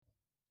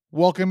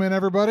Welcome in,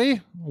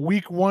 everybody.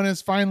 Week one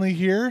is finally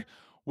here.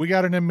 We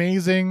got an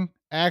amazing,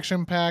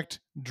 action packed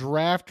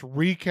draft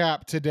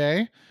recap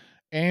today,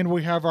 and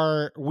we have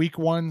our week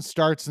one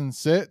starts and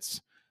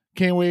sits.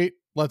 Can't wait.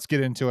 Let's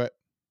get into it.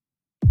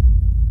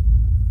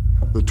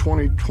 The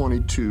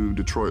 2022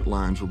 Detroit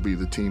Lions will be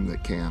the team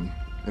that can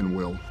and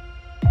will.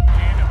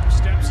 Randall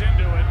steps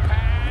into it.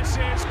 Pass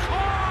is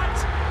caught.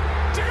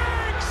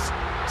 Diggs!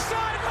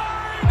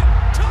 Sideline!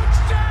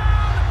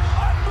 Touchdown!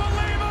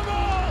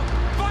 Unbelievable!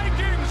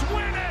 Vikings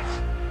win it!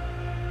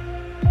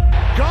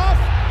 Goff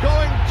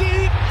going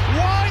deep,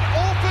 wide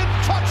open,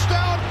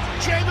 touchdown,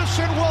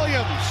 Jameson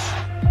Williams.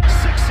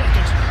 6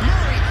 seconds.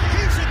 Murray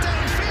heaves it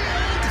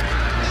downfield.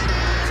 It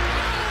is.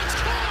 Oh, it's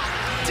caught.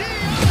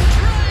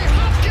 DeAndre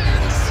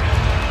Hopkins.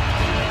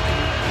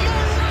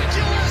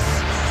 Miraculous.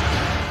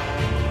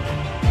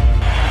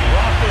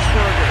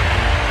 Roethlisberger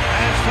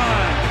has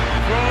time.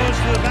 Throws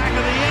to the back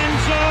of the end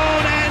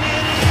zone, and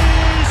it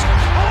is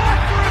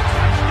caught for a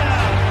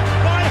touchdown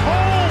by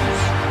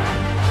Holmes.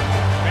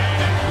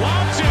 And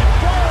lobs it.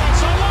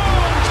 Burns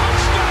alone.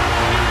 Touchdown,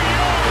 New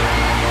York.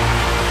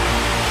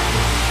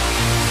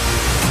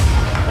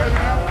 Hey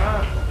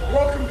man,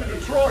 welcome to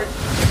Detroit.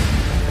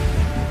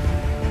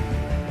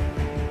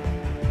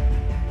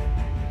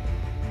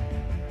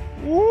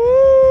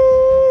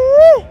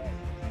 Woo!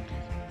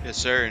 Yes,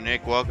 sir.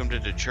 Nick, welcome to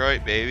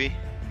Detroit, baby.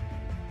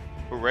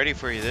 We're ready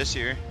for you this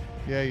year.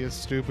 Yeah, you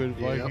stupid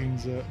Yep.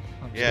 Vikings.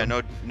 Yeah,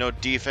 no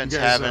defense You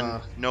guys,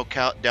 having, no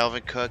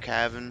Dalvin Cook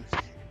having.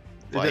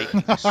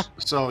 Vikings.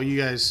 So you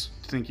guys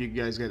think you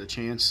guys got a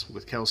chance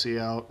with Kelsey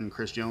out and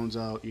Chris Jones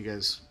out? You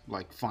guys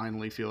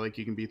finally feel like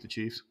you can beat the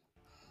Chiefs?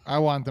 I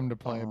want them to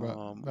play,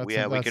 but that's,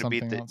 yeah, we that's could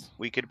beat something the else.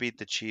 we could beat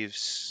the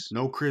Chiefs.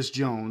 No Chris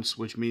Jones,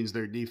 which means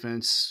their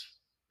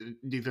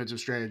defensive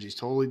strategy is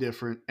totally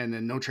different, and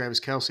then no Travis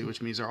Kelsey, which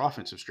means their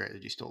offensive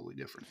strategy is totally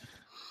different.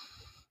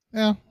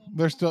 Yeah,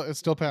 it's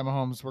still Pat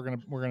Mahomes. We're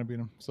gonna beat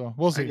them. So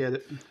we'll I see. get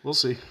it. We'll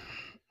see.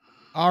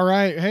 All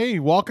right. Hey,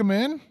 welcome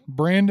in.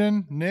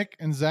 Brandon, Nick,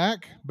 and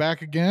Zach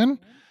back again.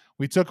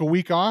 We took a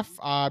week off,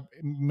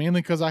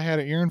 mainly because I had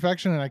an ear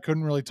infection and I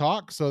couldn't really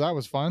talk, so that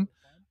was fun.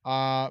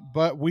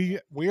 But we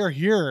are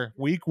here.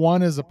 Week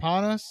one is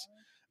upon us.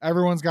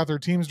 Everyone's got their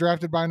teams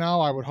drafted by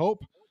now, I would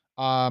hope.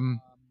 I'm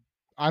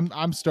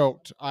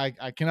stoked.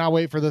 I cannot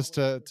wait for this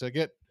to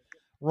get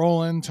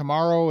rolling.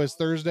 Tomorrow is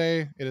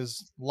Thursday. It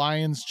is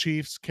Lions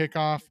Chiefs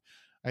kickoff.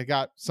 I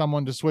got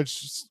someone to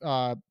switch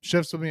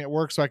shifts with me at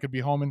work so I could be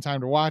home in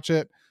time to watch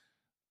it.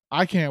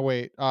 I can't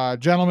wait.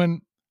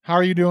 Gentlemen, how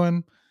are you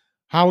doing?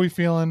 How are we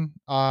feeling?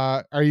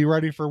 Are you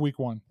ready for week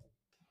one?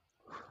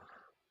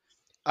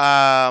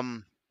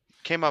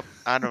 Came up.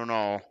 I don't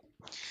know.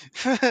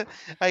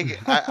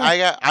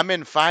 I'm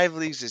in 5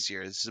 leagues this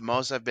year. This is the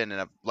most I've been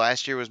in.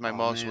 Last year was my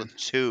most man. with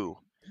 2.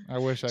 I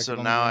wish I could. So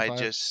only now be in I five.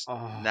 just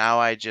Oh, now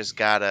I just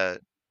gotta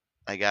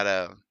I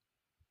am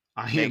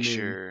make in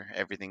sure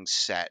everything's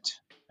set.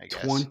 I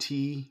guess.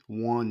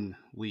 21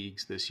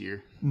 leagues this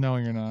year. No,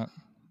 you're not.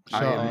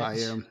 Shut up.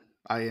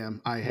 I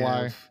am.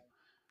 Why?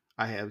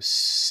 I have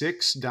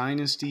 6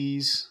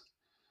 dynasties.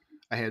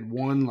 I had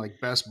one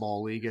best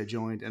ball league I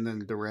joined, and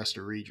then the rest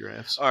are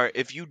redrafts. All right,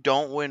 if you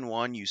don't win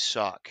one, you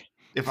suck.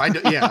 If I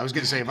do, yeah, I was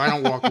gonna say if I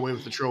don't walk away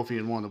with the trophy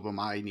in one of them,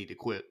 I need to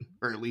quit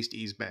or at least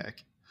ease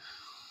back.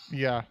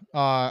 Yeah.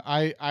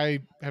 I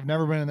have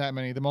never been in that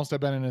many. The most I've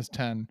been in is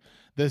 10.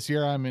 This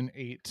year I'm in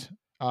 8.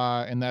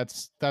 And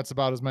that's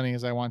about as many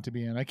as I want to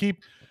be in. I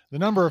keep the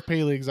number of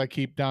pay leagues I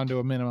keep down to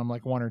a minimum,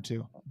 like 1 or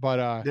 2.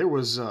 But There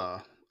was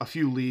a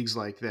few leagues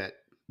like that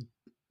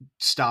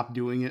stopped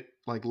doing it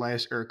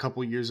a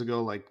couple years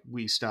ago. Like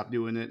we stopped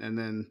doing it, and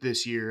then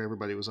this year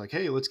everybody was like,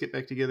 "Hey, let's get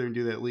back together and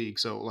do that league."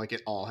 So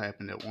it all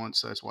happened at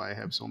once. That's why I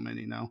have so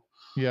many now.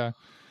 yeah.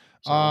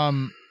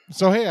 So,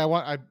 So hey,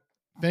 I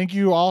thank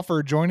you all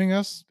for joining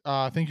us.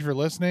 Thank you for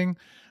listening.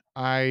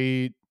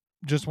 I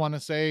just want to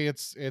say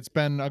it's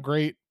been a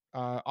great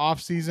off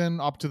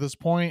season up to this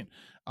point.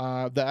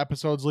 The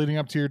episodes leading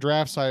up to your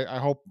drafts, I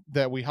hope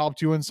that we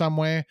helped you in some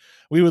way.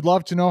 We would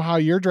love to know how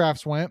your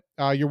drafts went.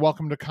 You're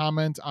welcome to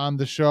comment on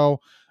the show,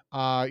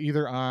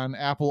 either on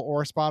Apple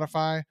or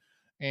Spotify,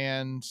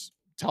 and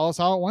tell us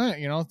how it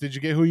went. Did you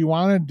get who you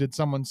wanted? Did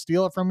someone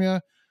steal it from you?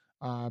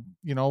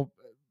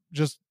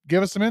 Just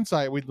give us some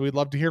insight. We'd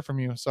love to hear from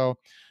you. So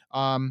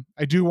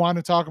I do want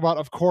to talk about,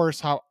 of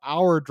course, how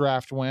our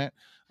draft went.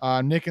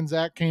 Nick and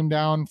Zach came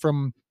down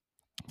from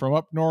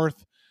up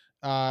north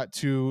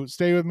to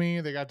stay with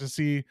me. They got to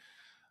see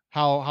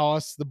how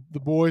us the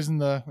boys in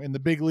the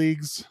big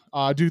leagues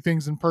do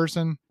things in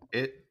person.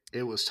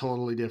 It was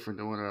totally different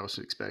than what I was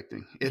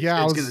expecting. It's Yeah,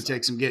 going to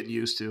take some getting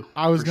used to.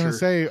 I was for going to sure.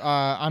 say,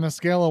 on a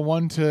scale of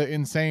 1 to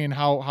insane,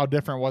 how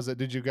different was it?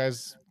 Did you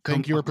guys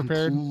think you were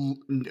prepared?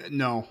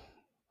 No.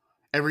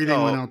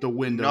 Everything went out the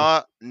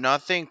window.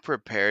 Nothing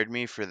prepared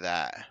me for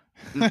that.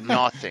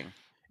 Nothing.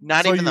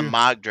 Not So even the you-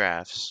 mock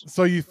drafts.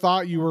 So you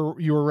thought you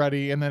were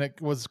ready, and then it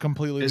was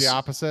completely the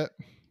opposite.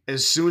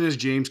 As soon as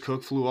James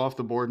Cook flew off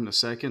the board in the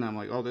second, I'm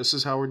like, "Oh, this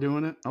is how we're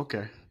doing it."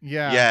 Okay.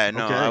 Yeah. Yeah,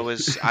 no,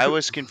 okay. I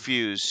was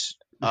confused.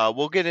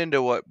 We'll get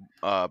into what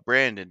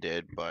Brandon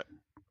did, but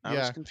I was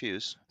Yeah.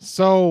 confused.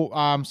 So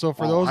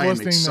for those I am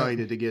listening,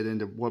 excited to get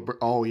into what.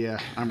 Oh yeah,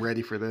 I'm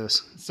ready for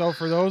this. so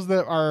for those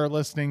that are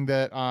listening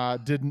that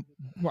didn't,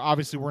 well,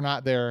 obviously we're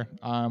not there.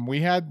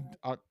 We had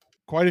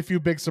quite a few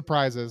big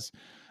surprises.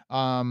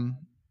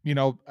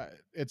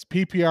 It's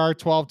PPR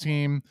 12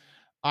 team.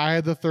 I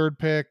had the third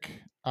pick,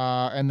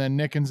 and then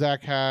Nick and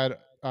Zach had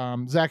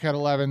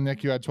 11.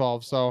 Nick, you had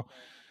 12. So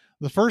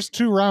the first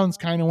two rounds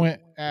kind of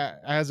went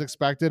as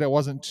expected. It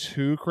wasn't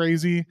too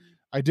crazy.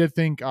 I did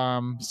think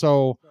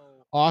so.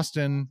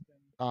 Austin,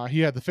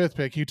 he had the fifth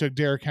pick. He took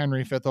Derrick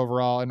Henry fifth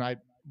overall, and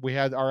we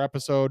had our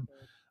episode.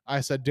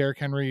 I said Derrick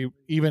Henry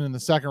even in the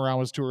second round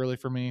was too early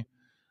for me,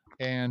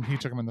 and he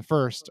took him in the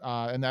first.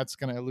 And that's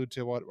going to allude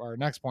to what our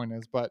next point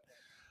is. But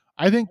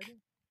I think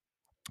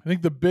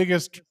the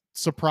biggest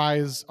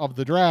surprise of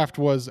the draft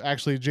was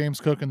actually James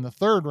Cook in the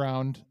third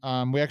round.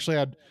 We actually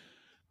had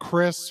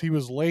Chris. He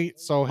was late,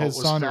 so his it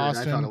was son third.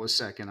 Austin. I thought it was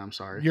second. I'm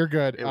sorry. You're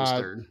good. It was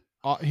third.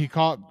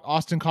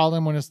 Austin called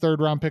him when his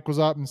third round pick was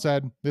up and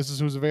said, "This is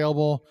who's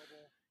available."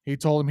 He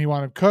told him he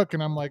wanted Cook,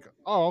 and I'm like,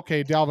 "Oh,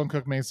 okay." Dalvin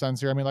Cook made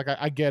sense here. I mean, like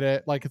I get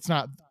it. Like it's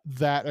not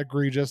that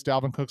egregious.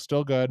 Dalvin Cook's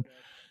still good.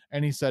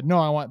 And he said, "No,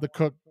 I want the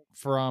Cook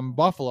from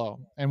Buffalo."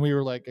 And we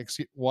were like,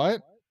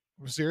 "What?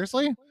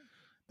 Seriously?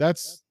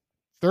 That's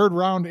third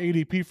round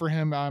ADP for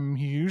him."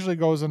 He usually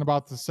goes in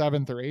about the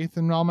 7th or 8th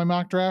in all my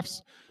mock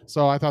drafts.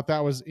 So I thought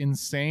that was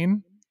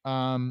insane.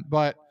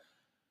 But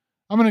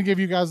I'm going to give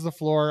you guys the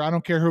floor. I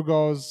don't care who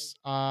goes,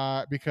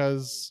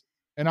 because,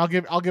 and I'll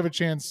give a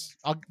chance.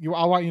 I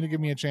want you to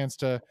give me a chance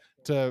to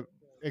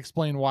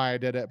explain why I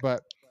did it,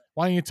 but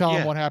why don't you tell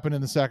them what happened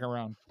in the second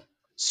round?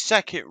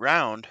 Second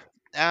round.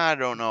 I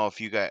don't know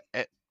if you got,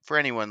 for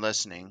anyone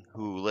listening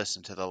who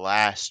listened to the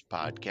last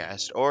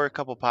podcast or a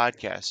couple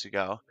podcasts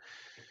ago,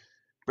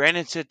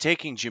 Brandon said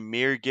taking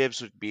Jahmyr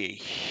Gibbs would be a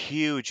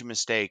huge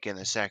mistake in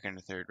the second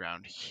or third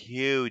round.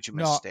 Huge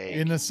mistake.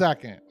 No, in the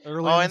second.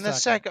 Early in the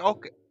second.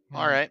 Okay. Mm-hmm.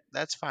 All right.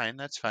 That's fine.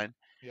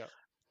 Yeah.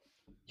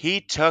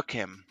 He took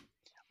him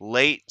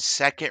late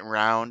second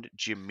round,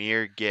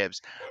 Jahmyr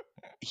Gibbs.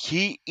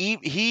 He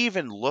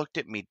even looked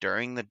at me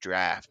during the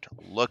draft,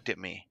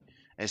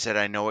 and said,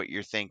 "I know what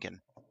you're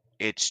thinking.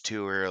 It's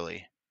too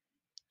early."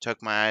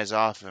 Took my eyes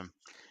off him.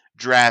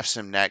 Drafts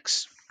him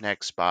next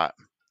spot.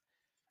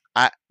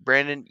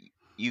 Brandon,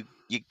 you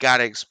got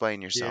to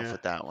explain yourself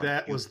with that one.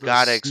 That was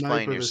got to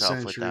explain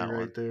yourself with that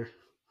one. There.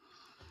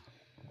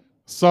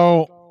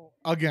 So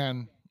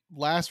again,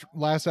 last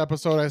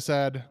episode I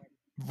said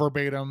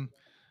verbatim,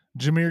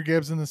 Jahmyr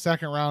Gibbs in the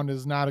second round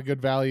is not a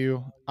good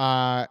value.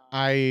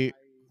 I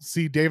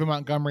see David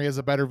Montgomery as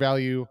a better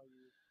value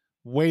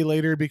way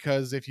later,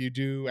 because if you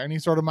do any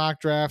sort of mock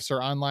drafts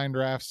or online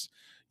drafts,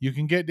 you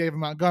can get David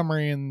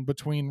Montgomery in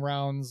between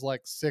rounds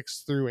like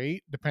 6 through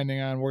 8, depending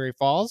on where he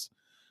falls.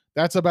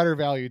 That's a better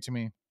value to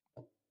me.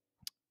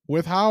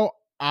 With how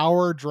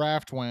our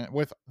draft went,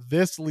 with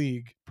this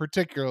league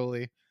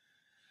particularly,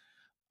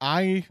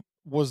 I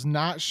was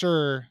not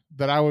sure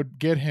that I would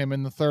get him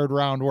in the third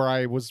round where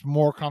I was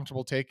more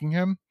comfortable taking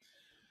him.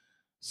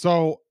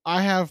 So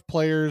I have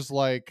players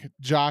like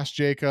Josh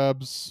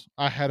Jacobs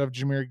ahead of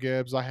Jahmyr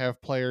Gibbs. I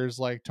have players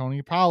like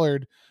Tony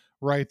Pollard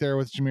right there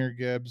with Jahmyr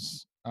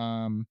Gibbs.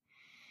 Tony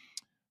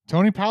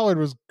Pollard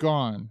was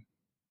gone.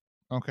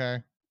 Okay.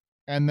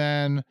 And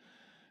then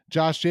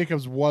Josh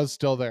Jacobs was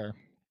still there.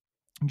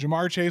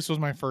 Jamar Chase was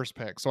my first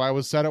pick. So I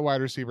was set at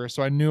wide receiver.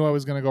 So I knew I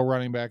was going to go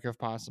running back if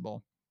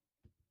possible.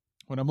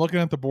 When I'm looking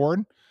at the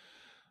board,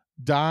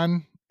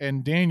 Don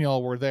and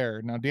Daniel were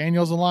there. Now,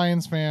 Daniel's a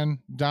Lions fan.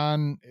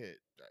 Don,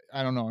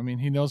 I don't know. I mean,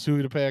 he knows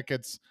who to pick.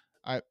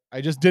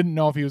 I just didn't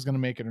know if he was going to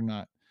make it or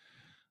not.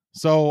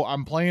 So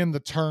I'm playing the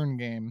turn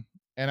game.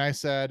 And I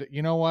said,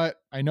 you know what?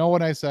 I know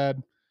what I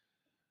said.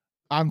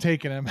 I'm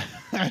taking him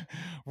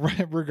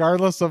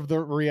regardless of the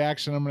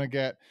reaction I'm going to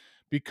get,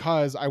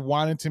 because I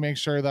wanted to make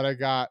sure that I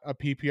got a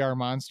PPR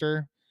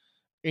monster.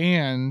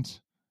 And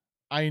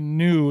I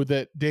knew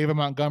that David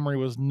Montgomery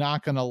was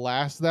not going to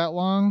last that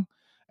long.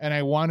 And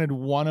I wanted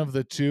one of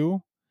the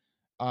two.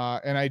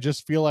 And I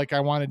just feel like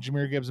I wanted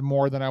Jahmyr Gibbs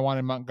more than I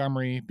wanted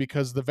Montgomery,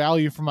 because the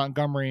value for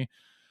Montgomery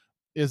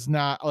is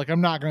not like,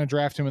 I'm not going to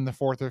draft him in the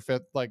 4th or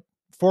 5th. Like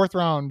 4th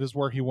round is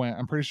where he went.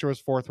 I'm pretty sure it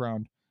was 4th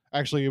round.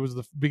 Actually, it was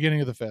the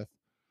beginning of the 5th.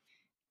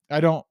 I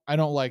don't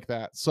like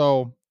that.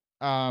 So,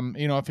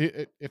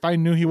 if I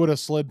knew he would have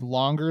slid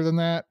longer than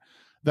that,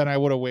 then I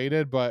would have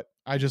waited. But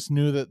I just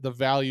knew that the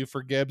value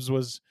for Gibbs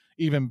was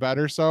even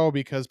better, so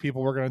because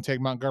people were going to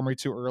take Montgomery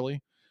too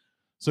early.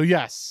 So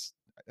yes,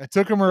 I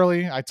took him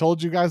early. I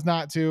told you guys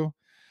not to.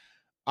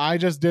 I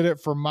just did it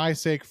for my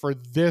sake for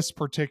this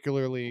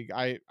particular league.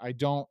 I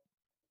don't,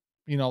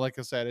 like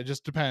I said, it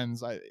just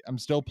depends. I'm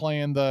still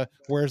playing the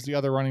where's the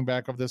other running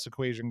back of this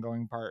equation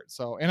going part.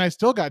 So, and I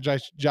still got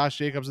Josh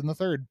Jacobs in the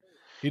third.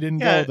 He didn't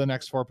go the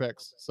next 4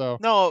 picks. So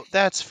no,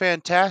 that's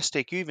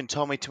fantastic. You even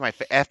told me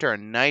after a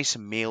nice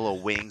meal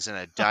of wings and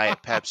a Diet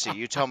Pepsi,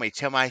 you told me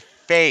to my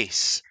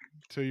face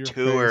to your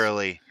too face.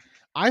 early.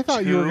 I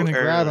thought you were going to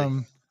grab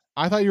him.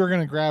 I thought you were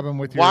going to grab him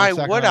with your Why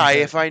second would round I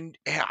pick.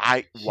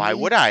 if why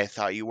would I? I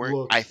thought you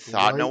weren't. I Looked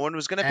thought no right one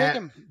was going to pick at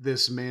him.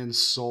 this man's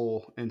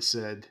soul and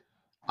said,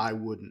 "I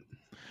wouldn't."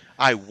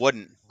 I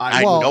wouldn't.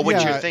 I I Well, know what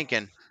yeah, you're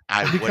thinking.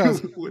 I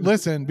Because wouldn't.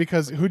 listen,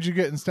 because who'd you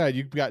get instead?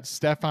 You got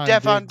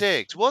Stefan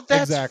Diggs. Well,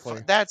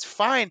 Exactly. that's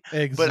fine.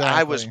 Exactly. But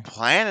I was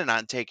planning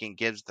on taking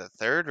Gibbs the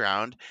third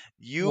round.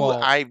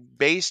 Well, I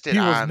based it he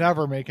was on.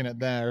 never making it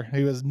there.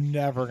 He was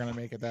never going to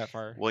make it that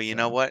far. Well, you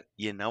know what?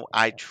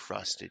 I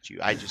trusted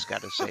you. I just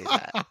got to say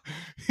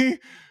that.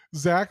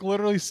 Zach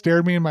literally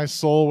stared me in my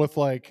soul with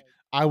like,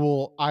 I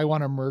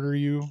want to murder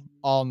you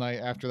all night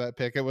after that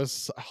pick. It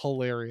was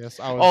hilarious.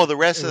 The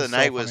rest it of the so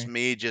night was funny.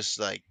 me just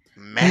like,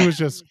 He man. was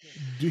just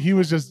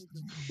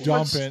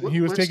dumping.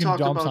 He was let's taking talk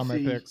dumps about on my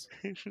picks.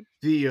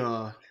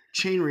 The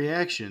chain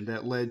reaction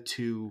that led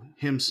to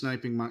him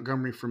sniping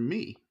Montgomery from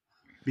me.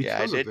 Yeah,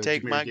 I because of did the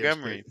take Jahmyr Gibbs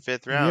Montgomery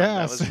pick. 5th round.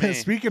 That was me.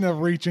 Speaking of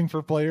reaching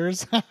for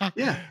players.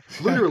 Yeah,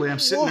 literally, I'm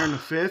sitting there in the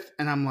 5th,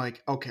 and I'm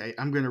like, okay,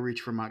 I'm going to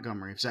reach for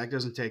Montgomery. If Zach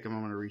doesn't take him, I'm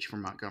going to reach for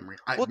Montgomery.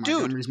 Well, dude.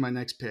 Montgomery's my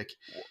next pick.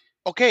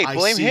 Okay, I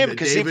blame see him the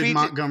because if David he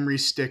Montgomery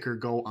sticker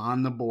go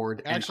on the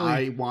board, Actually, and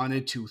I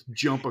wanted to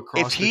jump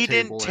across if he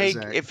the table.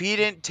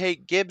 didn't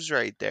take Gibbs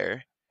right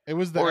there, it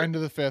was the end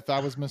of the 5th. I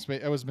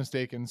was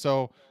mistaken.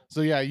 So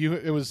yeah,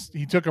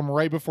 he took him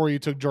right before you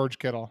took George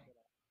Kittle.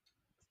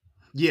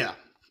 Yeah,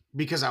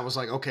 because I was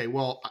like, okay,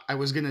 well, I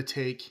was gonna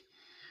take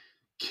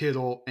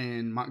Kittle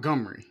and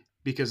Montgomery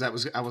because I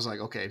was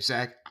like, okay,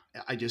 Zach,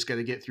 I just got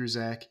to get through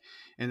Zach,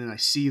 and then I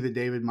see the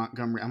David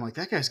Montgomery. I'm like,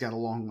 that guy's got a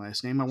long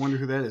last name. I wonder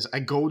who that is. I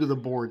go to the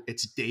board,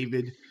 it's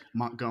David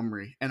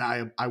Montgomery, and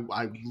I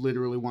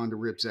literally wanted to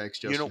rip Zach's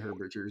Justin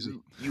Herbert jersey.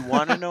 You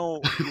want to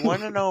know?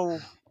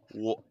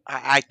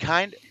 I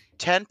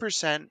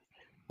 10%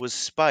 was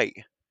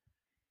spite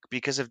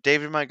because if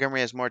David Montgomery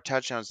has more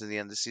touchdowns at the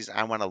end of the season,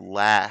 I want to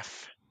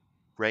laugh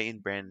right in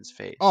Brandon's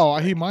face. Oh,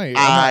 he might.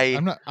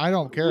 I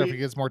don't care if he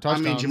gets more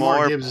touchdowns. I mean,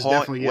 Jahmyr Gibbs is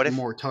definitely getting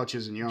more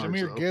touches and yards.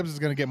 Jahmyr Gibbs is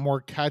going to get more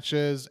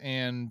catches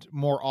and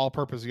more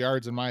all-purpose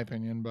yards, in my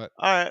opinion. But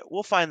all right,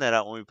 we'll find that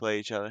out when we play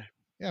each other.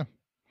 Yeah,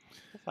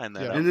 we'll find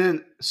that out. And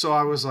then, so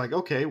I was like,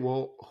 okay,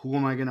 well, who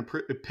am I going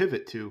to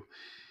pivot to?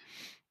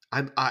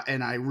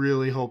 I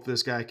really hope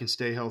this guy can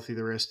stay healthy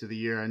the rest of the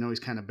year. I know he's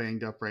kind of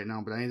banged up right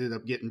now, but I ended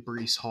up getting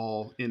Breece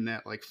Hall in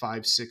that like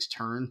 5-6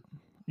 turn.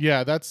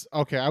 Yeah, that's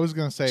okay. I was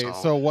gonna say,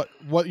 so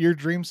what your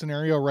dream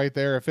scenario right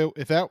there?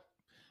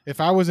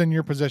 If I was in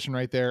your position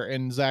right there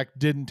and Zach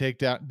didn't take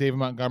David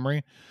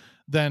Montgomery,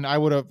 then I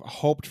would have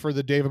hoped for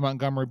the David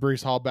Montgomery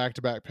Breece Hall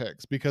back-to-back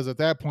picks because at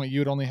that point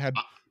you'd only had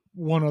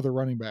one other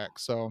running back.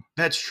 So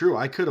that's true.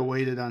 I could have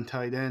waited on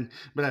tight end,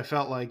 but I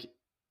felt like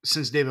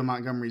since David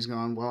Montgomery's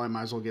gone, well, I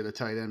might as well get a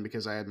tight end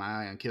because I had my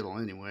eye on Kittle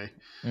anyway.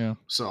 Yeah.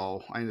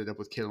 So I ended up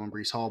with Kittle and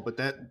Breece Hall, but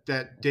that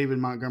David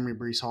Montgomery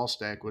Breece Hall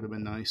stack would have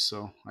been nice.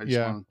 So I just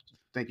want to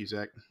thank you,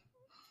 Zach.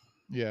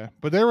 Yeah,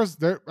 but it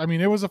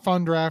was a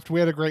fun draft.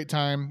 We had a great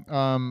time.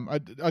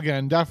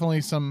 Again,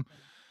 definitely some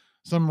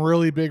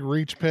really big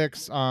reach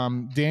picks.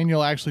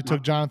 Daniel actually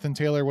took Jonathan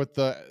Taylor with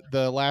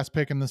the last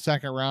pick in the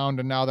 2nd round,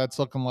 and now that's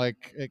looking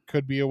like it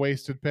could be a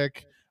wasted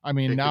pick. I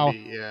mean,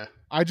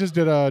 I just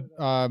did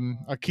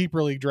a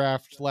keeper league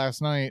draft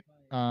last night,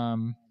 or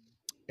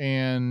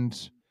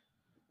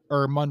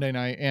Monday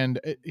night, and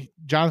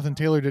Jonathan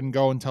Taylor didn't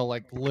go until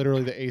like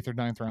literally the 8th or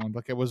 9th round.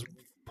 Like it was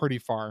pretty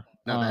far.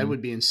 Now that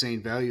would be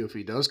insane value if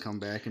he does come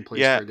back and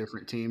plays for a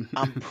different team.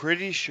 I'm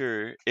pretty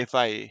sure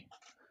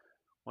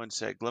one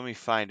sec, let me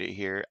find it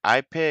here.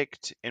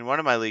 In one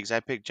of my leagues, I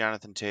picked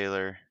Jonathan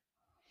Taylor.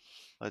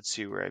 Let's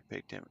see where I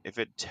picked him. If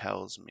it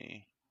tells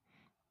me.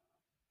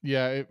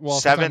 Yeah,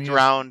 7th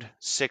round,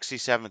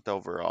 67th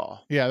overall.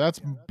 Yeah, that's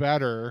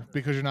better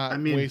because you're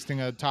not wasting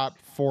a top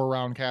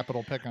 4-round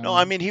capital pick on him.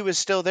 I mean, he was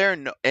still there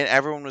and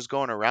everyone was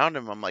going around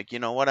him. I'm like, you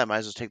know what? I might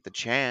as well take the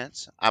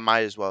chance.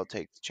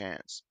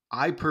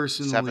 I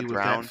personally, 7th with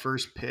round. that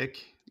first pick,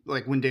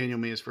 like when Daniel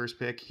made his first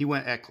pick, he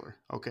went Eckler.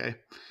 Okay.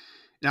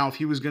 Now, if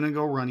he was going to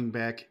go running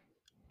back,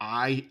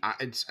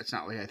 it's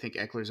not like I think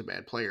Eckler's a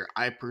bad player.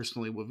 I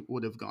personally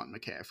would have gone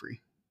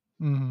McCaffrey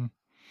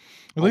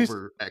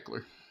over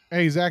Eckler.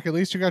 Hey, Zach, at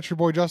least you got your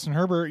boy Justin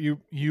Herbert.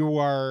 You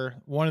are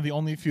one of the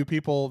only few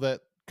people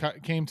that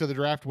came to the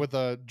draft with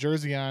a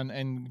jersey on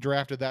and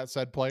drafted that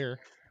said player.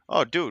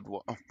 Oh, dude,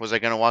 was I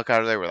going to walk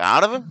out of there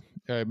without him?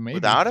 Maybe.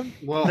 Without him?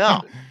 Well,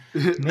 no.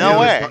 No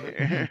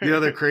way. The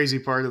other crazy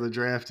part of the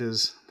draft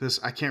is this.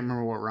 I can't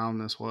remember what round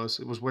this was.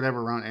 It was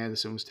whatever round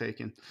Addison was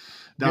taken.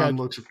 Don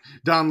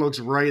looks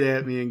right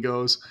at me and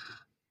goes,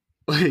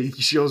 he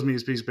shows me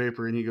his piece of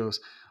paper and he goes,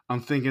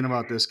 I'm thinking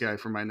about this guy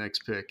for my next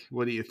pick.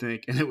 What do you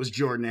think? And it was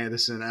Jordan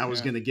Addison. I was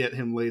going to get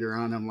him later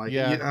on. I'm like,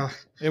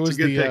 it was a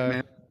good pick,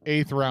 man.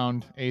 8th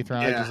round. Yeah,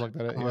 I just looked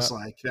at it. I was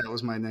like, that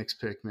was my next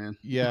pick, man.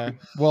 Yeah.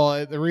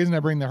 Well, the reason I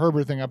bring the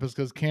Herbert thing up is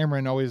because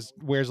Cameron always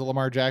wears a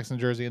Lamar Jackson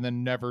jersey and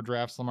then never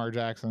drafts Lamar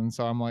Jackson.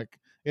 So I'm like,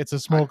 it's a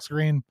smoke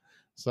screen.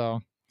 So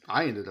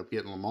I ended up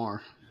getting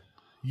Lamar.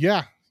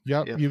 Yeah.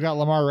 Yep. You got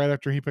Lamar right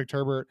after he picked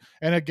Herbert.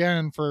 And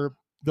again, for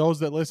those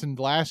that listened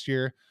last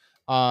year,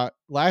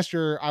 Last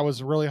year I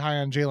was really high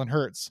on Jalen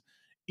Hurts.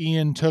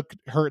 Ian took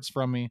Hurts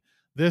from me.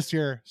 This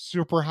year,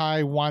 super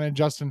high, wanted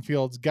Justin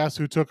Fields. Guess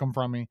who took him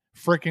from me?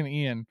 Freaking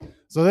Ian.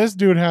 So this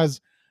dude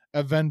has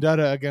a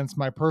vendetta against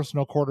my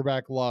personal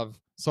quarterback love.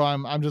 So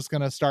I'm just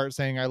gonna start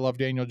saying I love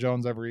Daniel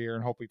Jones every year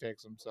and hope he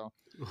takes him. So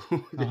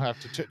I'll have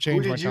to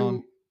change my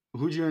tone.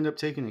 Who'd you end up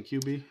taking at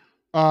QB?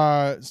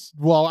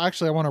 Well,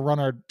 actually, I want to run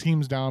our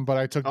teams down, but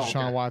I took Oh,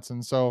 Deshaun okay.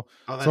 Watson. So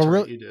Oh, that's so right,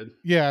 really, you did.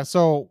 yeah.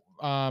 So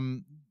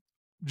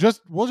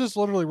we'll just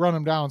literally run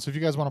them down. So if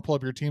you guys want to pull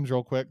up your teams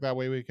real quick, that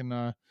way we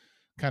can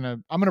kind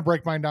of. I'm gonna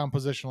break mine down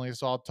positionally,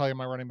 so I'll tell you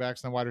my running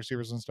backs and wide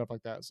receivers and stuff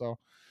like that. So,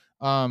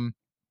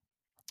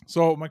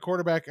 so my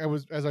quarterback,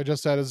 as I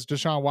just said, is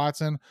Deshaun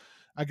Watson.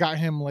 I got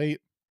him late.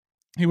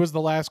 He was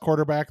the last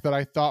quarterback that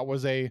I thought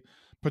was a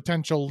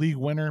potential league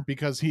winner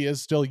because he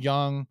is still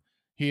young.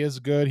 He is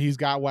good. He's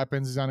got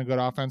weapons. He's on a good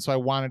offense. So I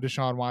wanted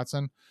Deshaun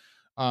Watson.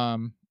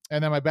 And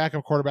then my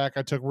backup quarterback,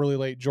 I took really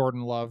late,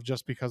 Jordan Love,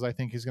 just because I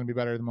think he's going to be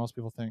better than most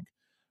people think.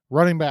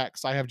 Running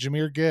backs, I have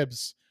Jahmyr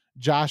Gibbs,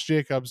 Josh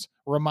Jacobs,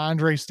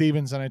 Ramondre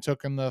Stevenson. I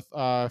took in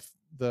the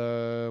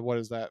what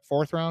is that,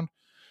 4th round.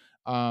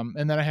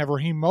 And then I have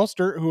Raheem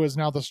Mostert, who is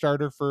now the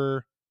starter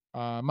for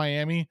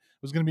Miami. It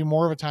was going to be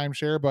more of a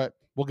timeshare, but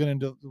we'll get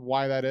into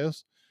why that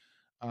is.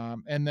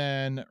 And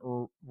then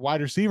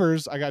wide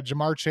receivers, I got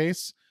Jamar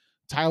Chase,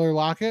 Tyler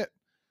Lockett.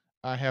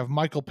 I have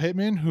Michael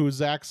Pittman, who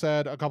Zach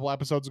said a couple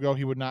episodes ago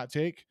he would not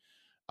take.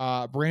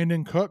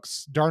 Brandon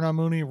Cooks, Darnell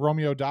Mooney,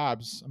 Romeo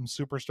Dobbs. I'm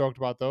super stoked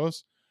about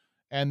those.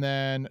 And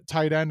then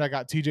tight end, I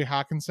got TJ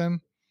Hawkinson.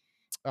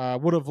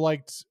 Would have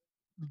liked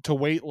to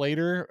wait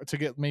later to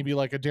get maybe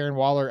like a Darren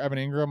Waller, Evan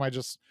Ingram. I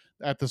just,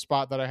 at the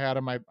spot that I had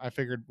him, I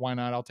figured why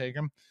not? I'll take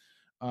him.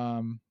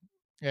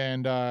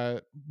 And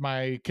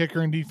my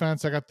kicker and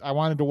defense, I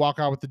wanted to walk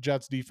out with the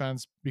Jets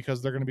defense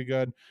because they're going to be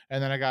good.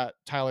 And then I got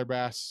Tyler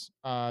Bass,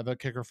 the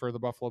kicker for the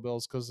Buffalo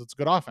Bills, because it's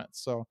good offense.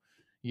 So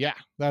yeah,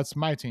 that's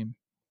my team.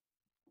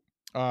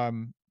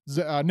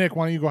 Nick,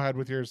 why don't you go ahead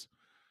with yours?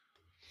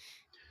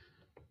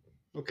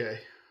 Okay.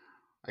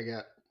 I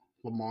got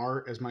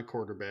Lamar as my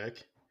quarterback,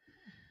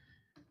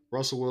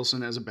 Russell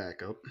Wilson as a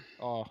backup.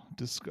 Oh,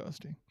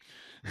 disgusting.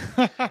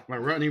 My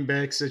running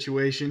back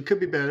situation could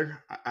be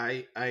better.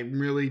 I'm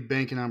really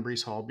banking on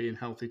Breece Hall being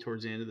healthy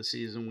towards the end of the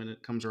season when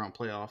it comes around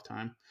playoff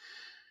time.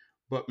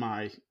 But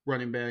my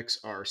running backs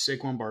are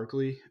Saquon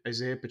Barkley,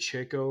 Isaiah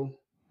Pacheco,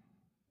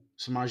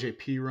 Samaje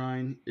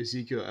Perine,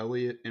 Ezekiel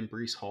Elliott, and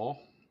Breece Hall.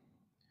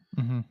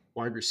 Mm-hmm.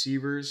 Wide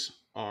receivers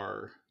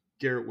are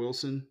Garrett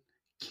Wilson,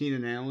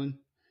 Keenan Allen,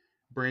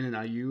 Brandon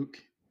Ayuk,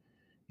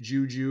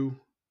 Juju,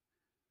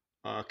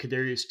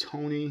 Kadarius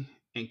Toney,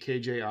 and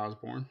KJ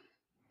Osborne.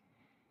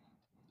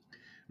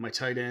 My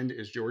tight end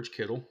is George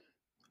Kittle.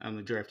 I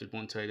only drafted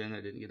one tight end.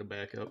 I didn't get a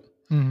backup.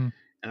 Mm-hmm.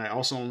 And I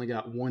also only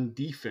got one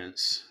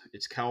defense.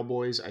 It's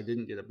Cowboys. I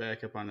didn't get a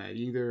backup on that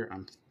either.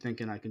 I'm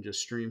thinking I can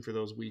just stream for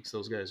those weeks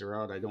those guys are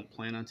out. I don't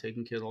plan on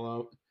taking Kittle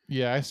out.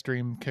 Yeah, I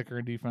stream kicker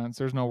and defense.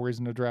 There's no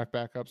reason to draft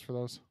backups for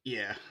those.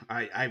 Yeah,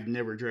 I've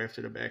never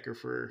drafted a backup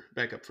for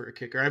a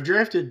kicker. I've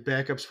drafted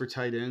backups for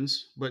tight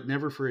ends, but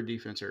never for a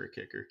defense or a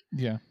kicker.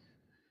 Yeah.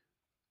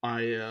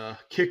 My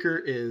kicker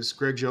is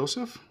Greg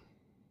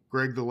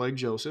the Leg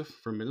Joseph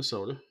from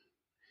Minnesota.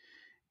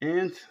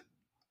 And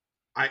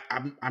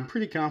I'm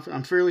pretty confident.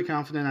 I'm fairly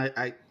confident.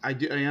 I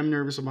am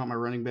nervous about my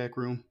running back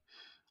room.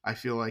 I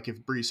feel like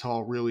if Breece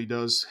Hall really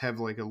does have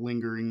like a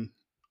lingering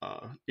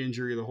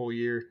injury the whole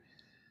year,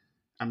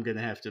 I'm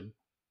gonna have to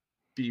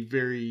be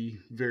very,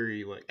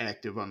 very like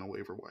active on the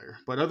waiver wire.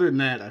 But other than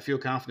that, I feel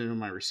confident in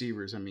my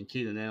receivers. I mean,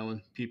 Keenan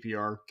Allen,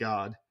 PPR,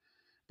 God.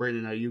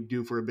 Brandon Ayuk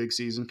due for a big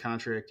season,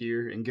 contract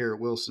year, and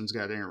Garrett Wilson's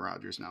got Aaron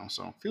Rodgers now.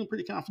 So feeling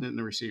pretty confident in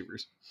the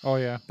receivers. Oh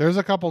yeah, there's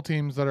a couple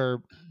teams that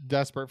are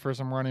desperate for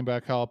some running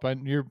back help,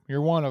 and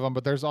you're one of them.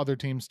 But there's other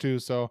teams too,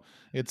 so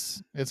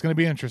it's going to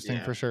be interesting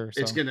for sure.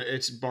 So.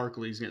 It's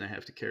Barkley's gonna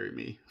have to carry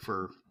me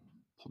for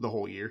the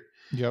whole year.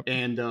 Yep.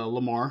 And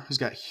Lamar has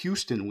got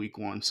Houston week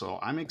 1, so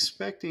I'm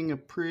expecting a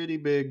pretty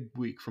big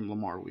week from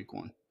Lamar week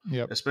 1.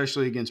 Yep.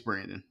 Especially against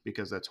Brandon,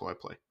 because that's who I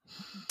play.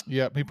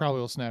 Yep. He probably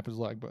will snap his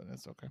leg, but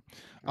that's okay.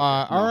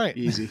 All right.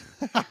 Easy.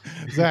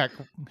 Zach,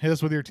 hit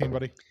us with your team,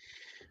 buddy.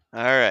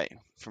 All right.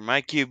 For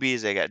my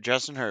QBs, I got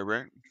Justin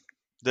Herbert,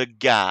 the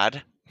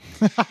God,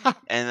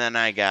 and then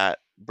I got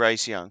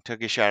Bryce Young.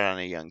 Took a shot on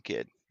a young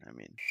kid. I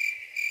mean,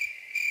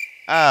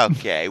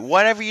 okay,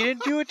 whatever. You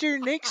didn't do it to your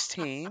Knicks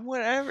team.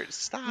 Whatever.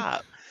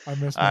 Stop. I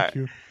missed All my right.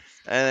 cue.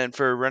 And then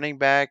for running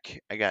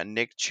back, I got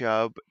Nick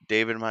Chubb,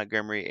 David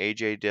Montgomery,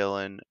 A.J.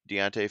 Dillon,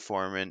 Deontay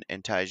Foreman,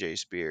 and Tyjae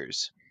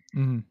Spears.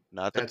 Mm-hmm.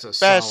 Not the That's a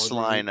best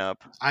solid lineup.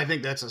 I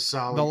think that's a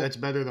solid. That's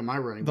better than my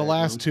running The back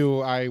last room.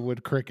 two I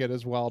would cricket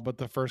as well, but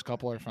the first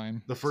couple are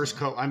fine. The first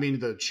couple, I mean,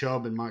 the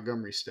Chubb and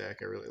Montgomery stack,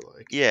 I really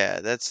like. Yeah,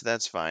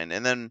 that's fine.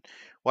 And then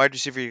wide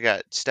receiver, you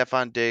got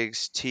Stephon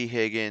Diggs, T.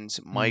 Higgins,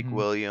 Mike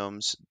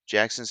Williams,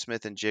 Jackson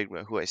Smith, and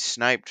Jigma, who I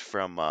sniped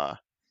from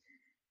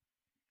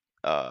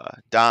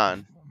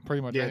Don.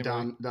 Pretty much. Yeah,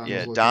 anybody.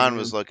 Don. Don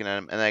was looking at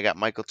him, and I got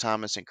Michael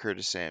Thomas and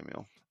Curtis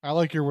Samuel. I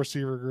like your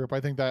receiver group. I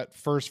think that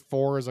first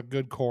 4 is a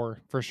good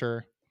core for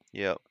sure.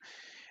 Yep.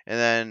 And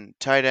then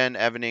tight end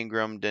Evan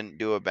Ingram didn't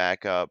do a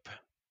backup.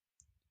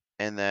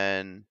 And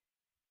then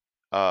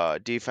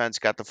defense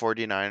got the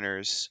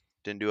 49ers,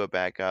 didn't do a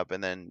backup.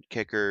 And then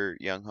kicker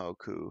Younghoe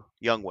Koo.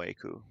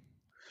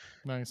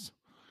 Nice.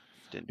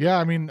 Didn't do a Yeah,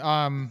 I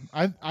backup. mean,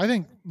 I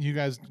think you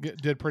guys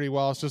did pretty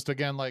well. It's just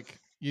again like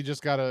you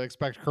just got to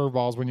expect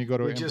curveballs when you go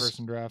to We an just-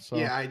 in-person draft. So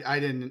Yeah, I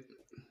didn't.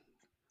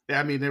 Yeah,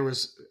 I mean there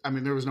was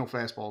no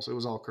fastballs. It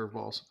was all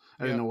curveballs.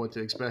 I didn't Yep. know what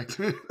to expect.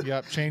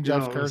 yep, change You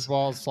ups, know, it was-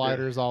 curveballs,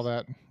 sliders, all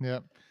that.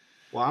 Yep.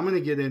 Well, I'm going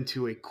to get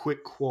into a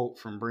quick quote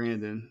from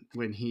Brandon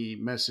when he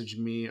messaged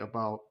me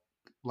about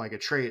like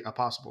a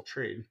possible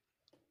trade.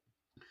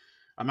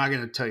 I'm not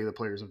going to tell you the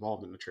players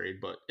involved in the trade,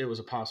 but it was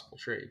a possible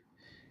trade.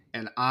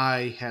 And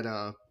I had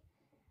a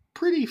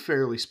pretty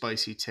fairly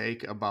spicy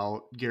take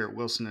about Garrett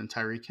Wilson and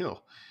Tyreek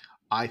Hill.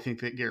 I think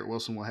that Garrett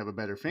Wilson will have a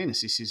better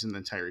fantasy season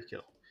than Tyreek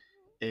Hill.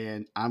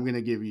 And I'm going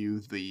to give you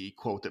the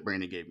quote that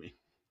Brandon gave me.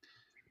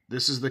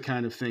 This is the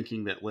kind of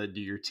thinking that led to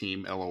your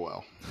team,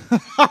 LOL.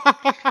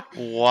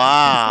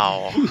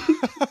 Wow.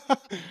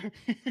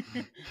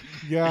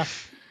 yeah.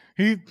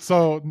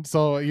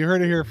 So you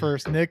heard it here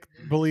first. Nick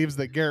believes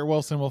that Garrett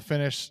Wilson will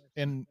finish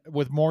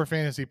with more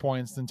fantasy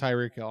points than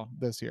Tyreek Hill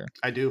this year.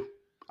 I do,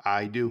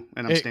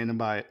 and I'm standing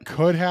by it.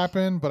 Could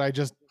happen, but I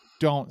just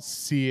don't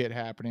see it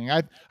happening.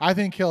 I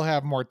think he'll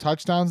have more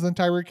touchdowns than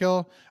Tyreek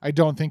Hill. I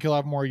don't think he'll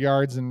have more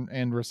yards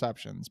and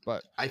receptions,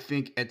 but I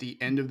think at the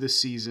end of the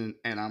season,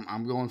 and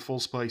I'm going full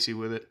spicy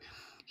with it,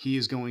 he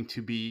is going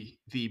to be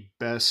the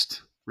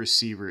best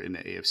receiver in the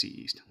AFC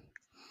East.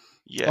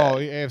 Yeah. Oh,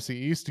 AFC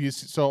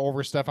East. So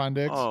over Stephon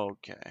Diggs.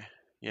 Okay.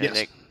 Yeah, Yes.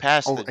 Nick,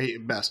 pass Oh, the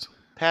best.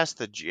 pass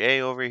the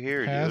J over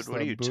here, Pass dude. What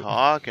the are you boot.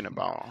 talking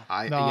about?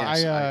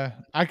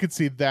 I could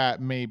see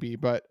that maybe,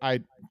 but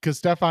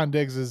because Stephon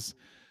Diggs is,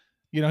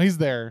 he's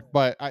there,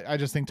 but I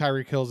just think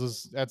Tyreek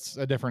Hill's that's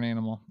a different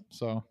animal.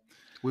 So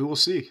we will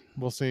see.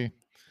 We'll see.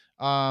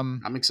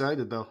 I'm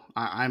excited though.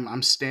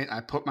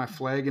 I put my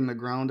flag in the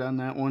ground on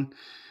that one.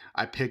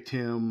 I picked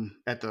him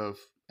at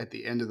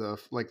the end of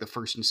the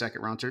first and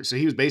second round. So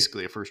he was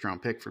basically a first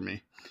round pick for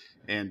me,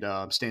 and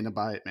I'm standing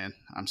by it, man.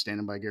 I'm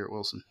standing by Garrett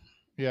Wilson.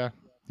 Yeah,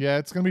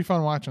 it's gonna be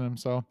fun watching him.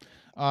 So,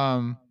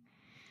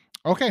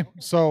 okay,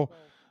 so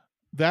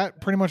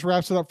that pretty much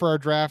wraps it up for our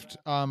draft.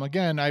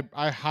 Again,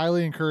 I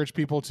highly encourage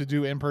people to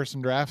do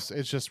in-person drafts.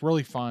 It's just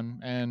really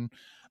fun. And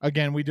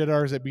again, we did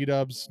ours at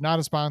B-Dubs, not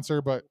a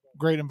sponsor, but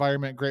great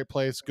environment, great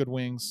place, good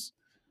wings,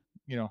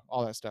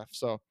 all that stuff.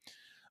 So,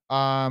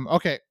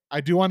 okay, I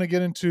do want to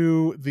get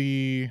into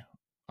the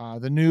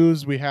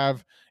news. We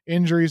have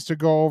injuries to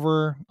go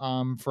over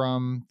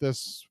from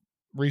this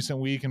recent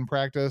week in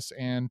practice,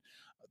 and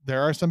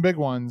there are some big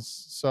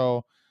ones.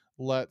 So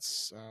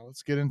let's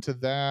get into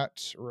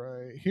that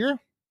right here.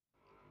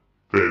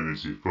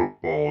 Fantasy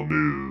football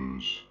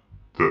news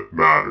that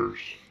matters.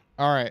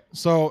 All right,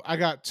 so I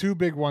got 2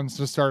 big ones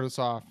to start us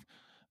off.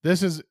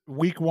 This is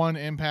week 1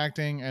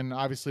 impacting, and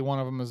obviously one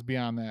of them is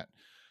beyond that.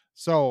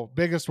 So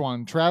biggest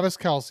one, Travis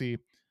Kelce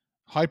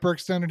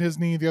hyperextended his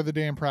knee the other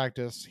day in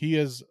practice. He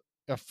is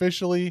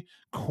officially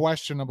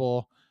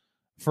questionable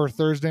for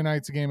Thursday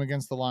night's game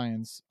against the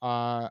Lions.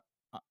 I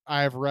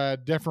have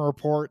read different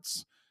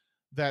reports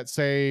that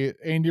say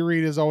Andy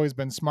Reid has always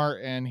been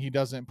smart and he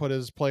doesn't put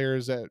his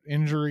players at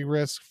injury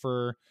risk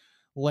for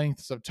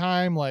lengths of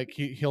time. Like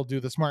he'll do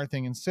the smart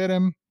thing and sit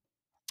him.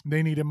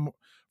 They need him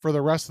for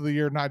the rest of the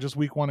year, not just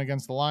week 1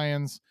 against the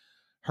Lions.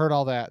 Heard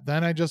all that.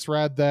 Then I just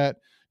read that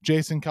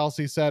Jason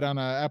Kelce said on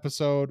an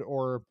episode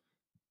or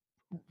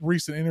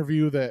recent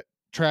interview that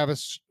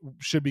Travis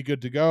should be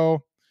good to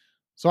go.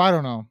 So I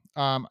don't know.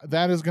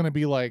 That is going to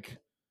be like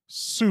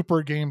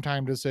super game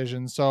time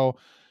decision. So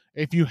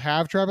if you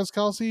have Travis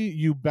Kelce,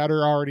 you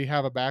better already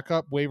have a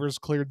backup. Waivers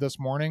cleared this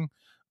morning.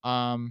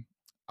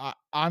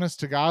 Honest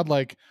to God,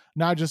 like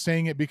not just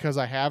saying it because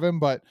I have him,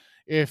 but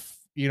if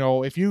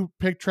you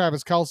pick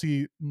Travis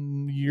Kelce,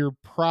 you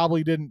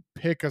probably didn't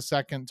pick a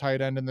second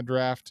tight end in the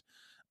draft.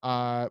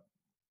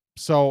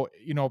 So,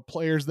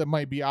 players that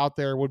might be out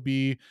there would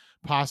be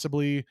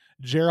possibly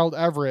Gerald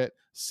Everett,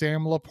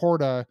 Sam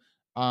Laporta,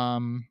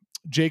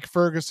 Jake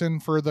Ferguson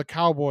for the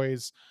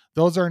Cowboys.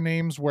 Those are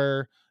names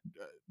where,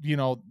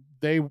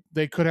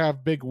 they could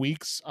have big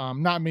weeks.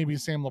 Not maybe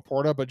Sam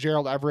Laporta, but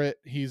Gerald Everett,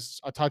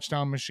 he's a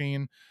touchdown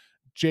machine.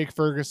 Jake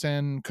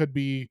Ferguson could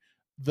be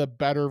the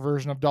better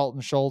version of Dalton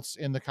Schultz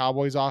in the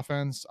Cowboys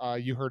offense.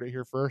 You heard it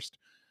here first.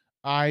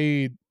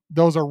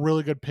 Those are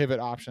really good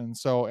pivot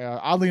options. So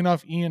oddly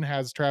enough, Ian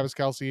has Travis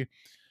Kelce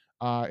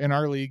in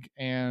our league,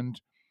 and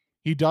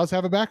he does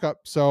have a backup.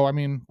 So I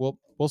mean,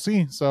 we'll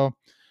see. So,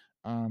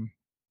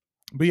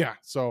 but yeah,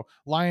 so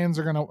Lions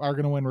are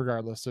gonna win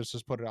regardless. Let's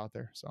just put it out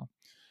there. So,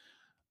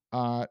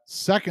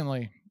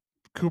 secondly,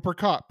 Cooper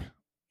Kupp,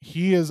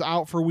 he is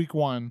out for week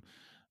 1.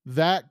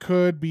 That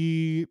could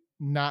be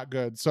not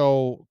good.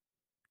 So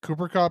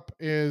Cooper Kupp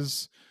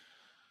is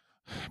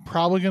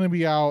Probably going to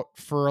be out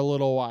for a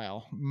little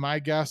while. My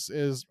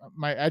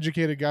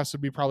educated guess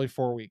would be probably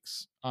 4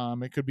 weeks.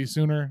 It could be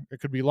sooner, it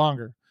could be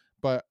longer,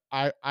 but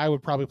I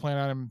would probably plan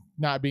on him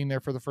not being there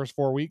for the first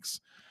 4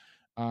 weeks.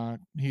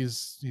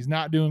 He's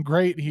not doing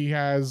great. He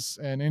has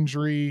an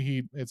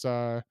injury. It's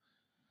a,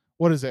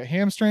 what is it?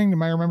 Hamstring?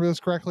 Am I remember this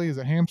correctly? Is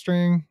it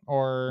hamstring,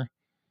 or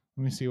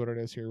let me see what it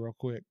is here real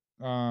quick.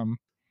 I'm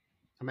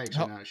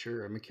actually not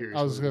sure. I'm curious.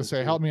 I was going to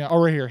say, help me out.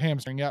 Oh, right here,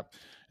 hamstring. Yep,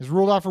 is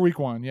ruled out for week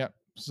 1. Yep.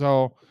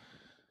 So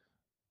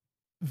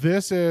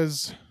this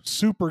is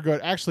super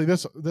good. Actually,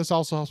 this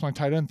also helps my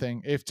tight end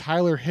thing. If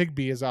Tyler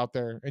Higbee is out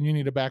there and you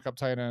need a backup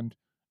tight end,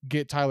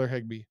 get Tyler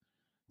Higbee.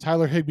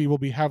 Tyler Higbee will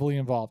be heavily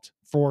involved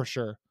for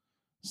sure.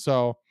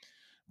 So,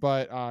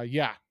 but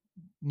yeah,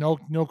 no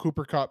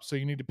Cooper Kupp. So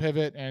you need to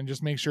pivot and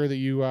just make sure that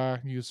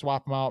you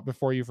swap them out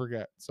before you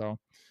forget. So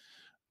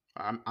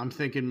I'm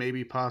thinking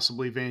maybe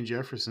possibly Van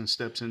Jefferson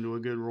steps into a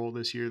good role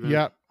this year. Then.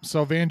 Yep.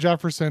 So Van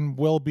Jefferson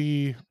will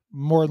be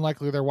more than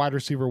likely their wide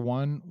receiver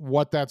 1.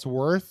 What that's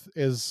worth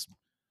is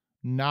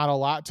not a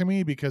lot to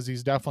me because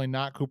he's definitely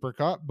not Cooper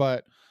Kupp.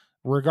 But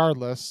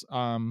regardless,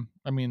 I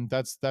mean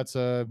that's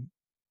a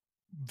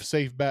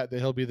safe bet that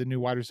he'll be the new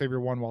wide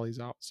receiver 1 while he's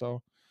out.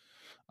 So,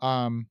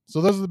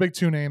 so those are the big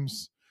 2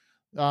 names.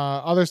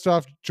 Other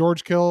stuff: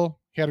 George Kittle,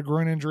 he had a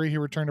groin injury. He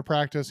returned to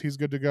practice. He's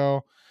good to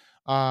go.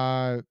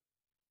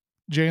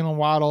 Jalen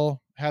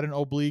Waddle had an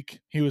oblique.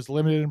 He was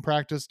limited in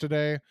practice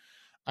today.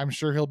 I'm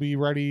sure he'll be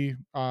ready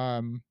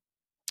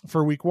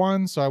for week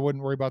 1, so I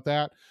wouldn't worry about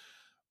that.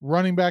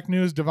 Running back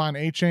news: Devon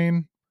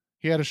Achane.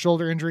 He had a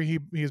shoulder injury.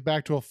 He's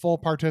back to a full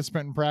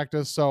participant in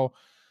practice. So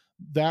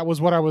that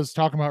was what I was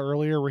talking about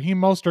earlier. Raheem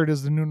Mostert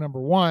is the new number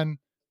 1,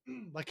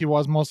 like he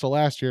was most of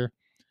last year.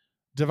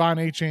 Devon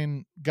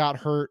Achane got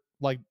hurt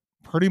like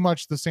pretty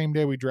much the same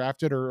day we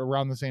drafted, or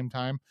around the same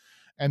time.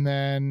 And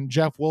then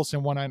Jeff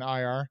Wilson went on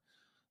IR.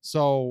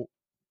 So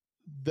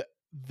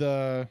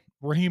the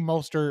Raheem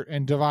Mostert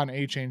and Devon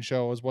Achane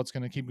show is what's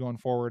going to keep going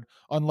forward,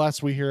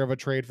 unless we hear of a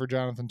trade for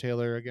Jonathan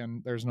Taylor.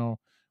 Again, there's no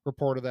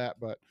report of that,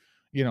 but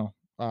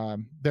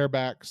they're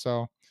back.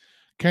 So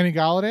Kenny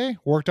Golladay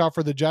worked out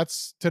for the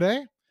Jets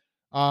today.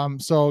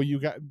 So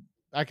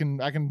I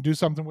can do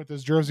something with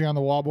this jersey on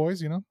the wall,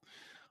 boys.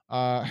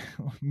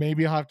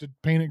 Maybe I'll have to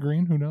paint it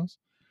green. Who knows?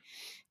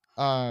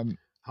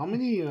 How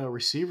many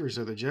receivers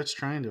are the Jets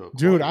trying to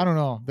acquire? Dude, I don't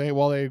know.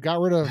 They got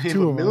rid of 2 of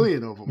them. 1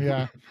 million of them.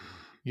 Yeah.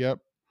 Yep.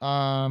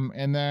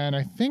 And then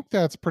I think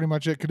that's pretty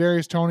much it.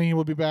 Kadarius Toney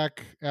will be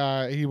back.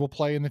 He will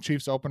play in the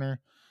Chiefs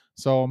opener.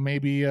 So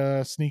maybe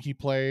a sneaky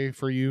play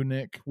for you,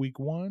 Nick, week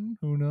 1.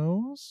 Who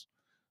knows?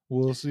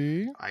 We'll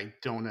see. I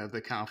don't have the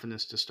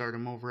confidence to start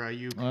him over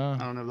Ayuk.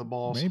 I don't have the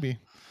balls. Maybe.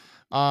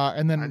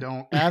 And then I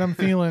don't. Adam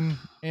Thielen,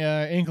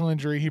 ankle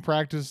injury. He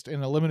practiced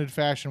in a limited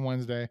fashion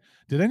Wednesday.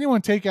 Did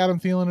anyone take Adam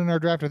Thielen in our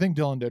draft? I think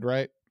Dylan did,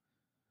 right?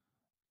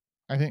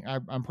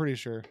 I'm pretty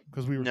sure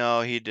because we were.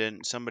 No, he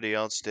didn't. Somebody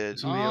else did.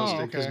 Somebody else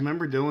did. Because Okay.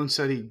 remember Dylan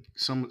said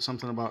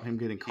something about him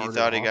getting He carted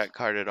thought off. he got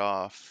carted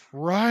off.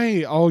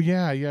 Right. Oh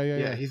yeah.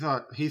 Yeah, he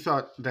thought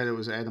that it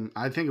was Adam.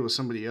 I think it was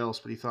somebody else,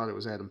 but he thought it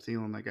was Adam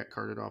Thielen that got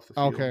carted off the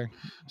field. Okay.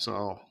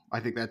 So I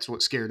think that's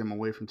what scared him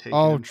away from taking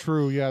Oh, him.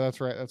 true. Yeah, that's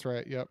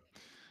right. Yep.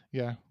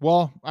 Yeah.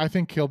 Well, I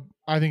think he's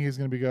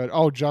going to be good.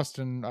 Oh,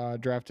 Justin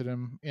drafted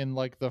him in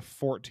like the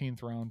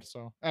 14th round.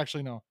 So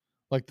actually, no,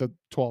 like the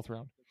 12th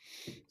round.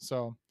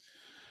 So,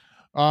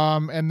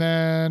 and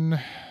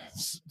then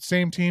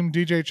same team,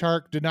 DJ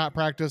Chark did not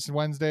practice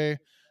Wednesday.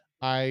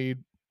 I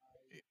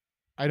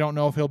don't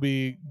know if he'll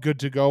be good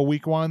to go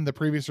week 1. The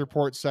previous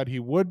report said he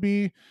would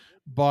be,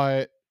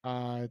 but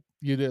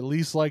you'd at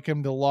least like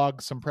him to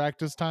log some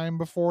practice time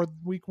before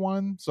week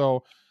 1.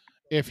 So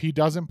if he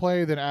doesn't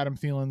play, then Adam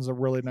Thielen's a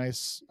really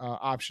nice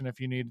option if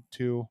you need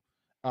to,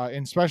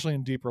 especially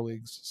in deeper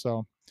leagues.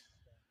 So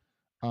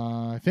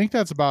I think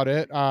that's about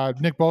it.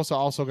 Nick Bosa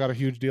also got a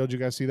huge deal. Did you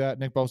guys see that?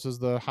 Nick Bosa is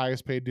the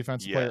highest paid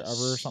defensive player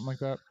ever, or something like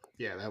that.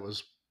 Yeah, that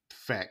was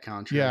fat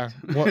contract.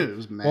 Yeah. What, it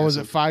was massive. What was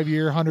it? 5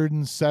 year,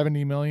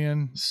 170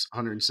 million.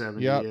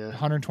 170. Yep. Yeah.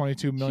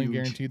 122 million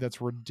Huge. guaranteed.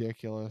 That's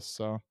ridiculous.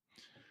 So.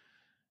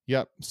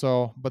 Yep.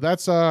 So, but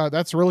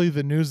that's really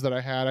the news that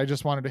I had. I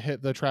just wanted to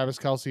hit the Travis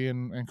Kelce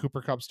and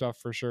Cooper Kupp stuff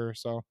for sure.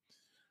 So,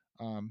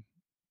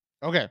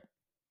 okay,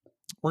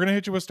 we're gonna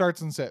hit you with starts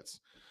and sits.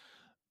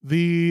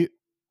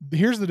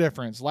 Here's the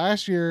difference.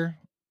 Last year,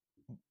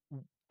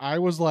 I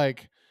was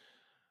like,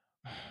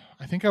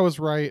 I think I was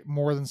right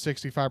more than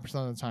 65%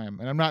 of the time,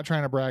 and I'm not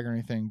trying to brag or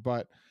anything,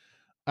 but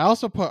I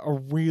also put a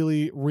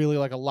really, really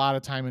like a lot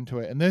of time into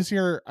it. And this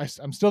year,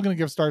 I'm still going to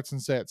give starts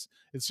and sits.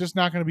 It's just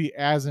not going to be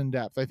as in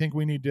depth. I think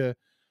we need to,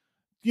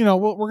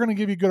 we're going to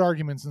give you good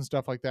arguments and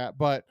stuff like that,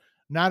 but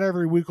not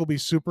every week will be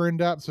super in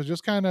depth. So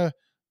just kind of,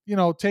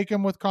 take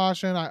them with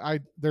caution.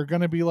 They're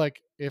going to be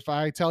like, if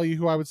I tell you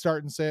who I would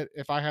start and sit,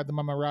 if I had them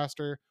on my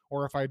roster,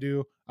 or if I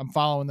do, I'm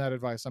following that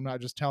advice. I'm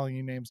not just telling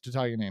you names to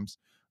tell you names.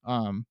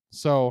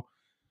 So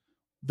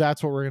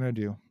that's what we're going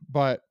to do.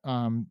 But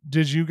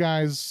did you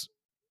guys?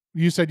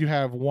 You said you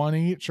have one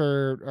each,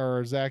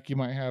 or Zach, you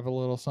might have a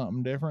little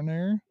something different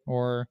there,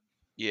 or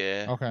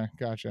Yeah. Okay,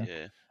 gotcha.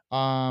 Yeah.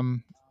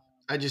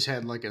 I just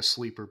had like a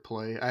sleeper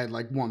play. I had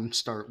like one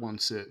start, one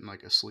sit, and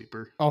like a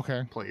sleeper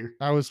Okay. player.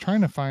 I was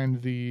trying to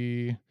find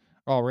the.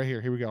 Oh, right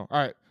here. Here we go. All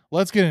right,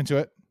 let's get into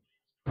it.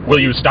 Will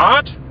you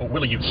start or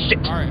will you sit?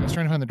 All right, I was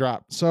trying to find the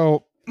drop.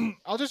 So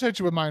I'll just hit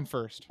you with mine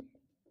first.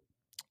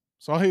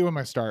 So I'll hit you with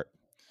my start.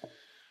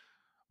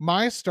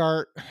 My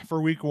start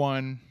for week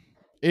 1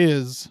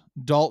 is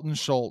Dalton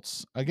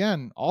Schultz.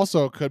 Again,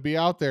 also could be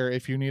out there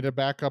if you need a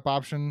backup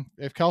option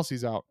if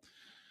Kelsey's out.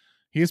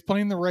 He's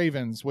playing the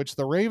Ravens, which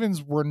the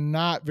Ravens were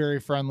not very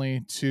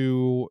friendly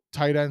to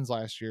tight ends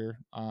last year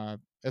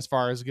as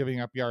far as giving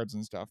up yards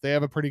and stuff. They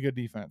have a pretty good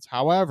defense.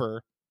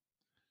 However,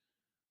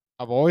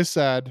 I've always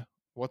said,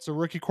 what's a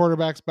rookie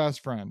quarterback's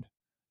best friend?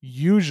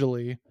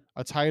 Usually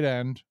a tight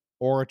end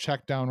or a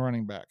check down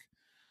running back.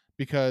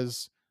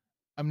 Because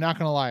I'm not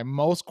going to lie,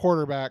 most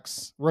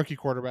quarterbacks, rookie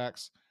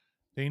quarterbacks,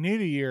 they need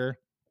a year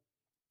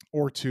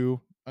or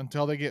two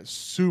until they get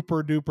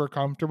super duper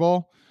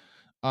comfortable.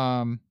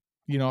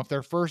 If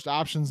their first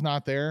option's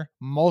not there,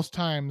 most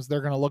times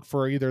they're going to look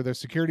for either their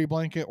security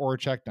blanket or a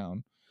check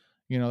down.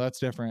 That's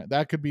different.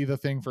 That could be the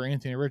thing for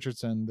Anthony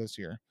Richardson this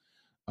year.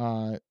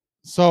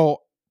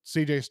 So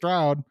CJ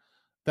Stroud,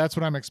 that's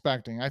what I'm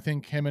expecting. I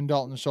think him and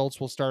Dalton Schultz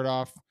will start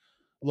off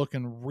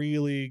looking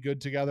really good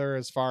together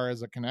as far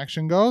as a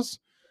connection goes.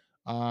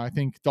 I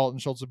think Dalton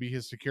Schultz will be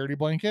his security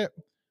blanket.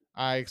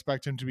 I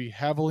expect him to be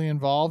heavily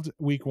involved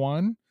week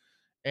 1.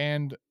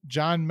 And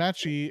John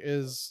Mechie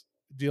is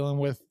dealing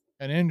with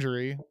an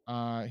injury.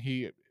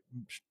 He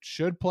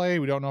should play.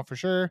 We don't know for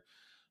sure.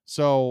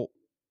 So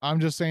I'm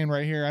just saying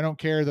right here, I don't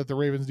care that the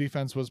Ravens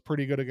defense was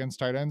pretty good against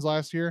tight ends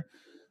last year.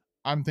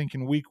 I'm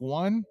thinking week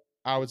 1,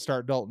 I would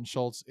start Dalton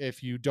Schultz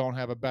if you don't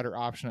have a better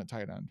option at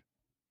tight end.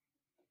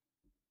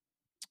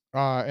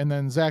 And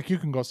then Zach, you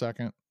can go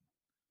second.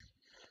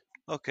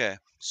 Okay,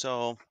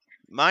 so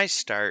my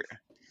start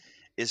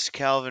is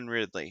Calvin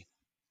Ridley.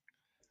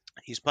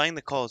 He's playing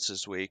the Colts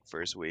this week,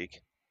 first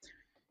week.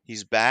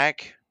 He's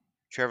back.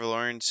 Trevor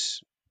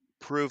Lawrence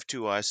proved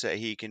to us that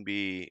he can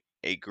be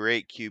a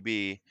great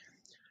QB.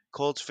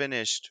 Colts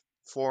finished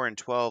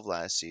 4-12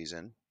 last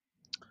season.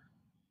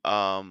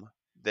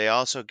 They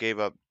also gave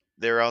up.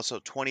 They're also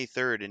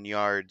 23rd in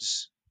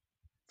yards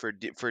for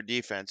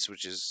defense,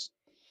 which is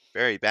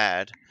very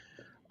bad.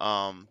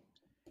 And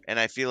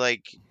I feel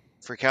like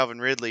for Calvin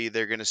Ridley,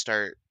 they're going to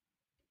start.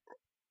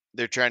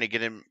 They're trying to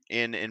get him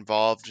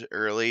involved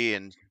early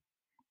and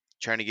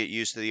trying to get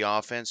used to the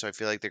offense. So I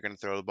feel like they're going to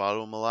throw the ball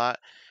to him a lot.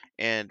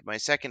 And my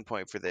second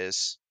point for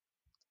this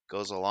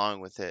goes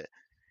along with it.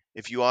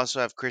 If you also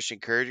have Christian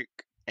Kirk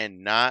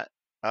and not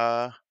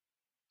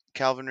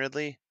Calvin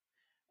Ridley,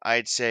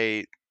 I'd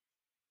say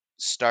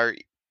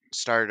start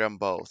them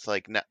both.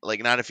 Like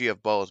not if you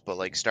have both, but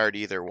like start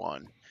either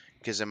one.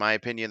 Because in my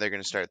opinion, they're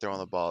going to start throwing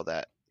the ball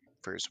that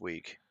first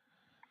week.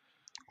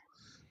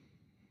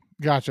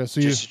 Gotcha. So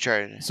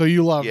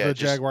you love the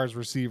Jaguars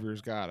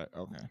receivers. Got it.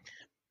 Okay.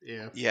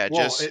 Yeah. Yeah.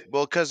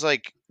 Because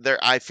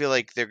I feel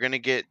like they're trying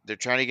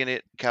to get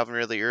it Calvin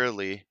Ridley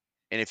early,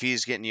 and if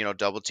he's getting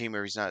double team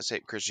or he's not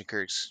safe, Christian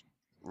Kirk's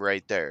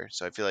right there.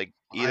 So I feel like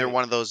either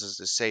one of those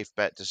is a safe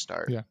bet to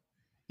start. Yeah.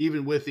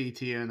 Even with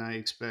ETN, I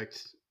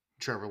expect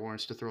Trevor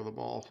Lawrence to throw the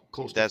ball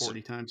close to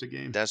 40 times a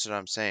game. That's what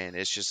I'm saying.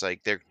 It's just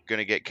like they're going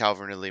to get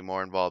Calvin Ridley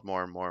more involved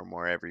more and more and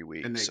more every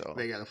week. And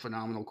they got a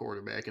phenomenal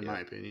quarterback, in my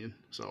opinion.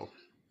 So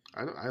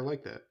I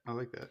like that. I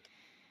like that.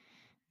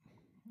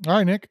 All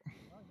right, Nick.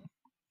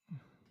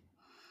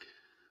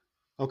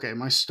 Okay,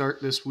 my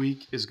start this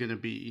week is going to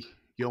be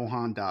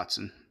Jahan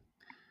Dotson.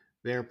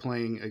 They're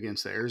playing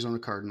against the Arizona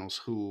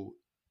Cardinals, who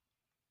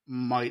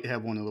might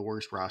have one of the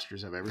worst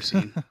rosters I've ever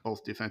seen,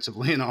 both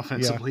defensively and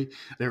offensively. Yeah.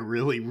 They're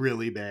really,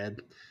 really bad.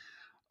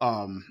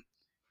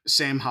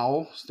 Sam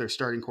Howell, their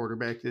starting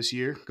quarterback this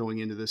year, going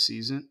into this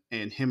season,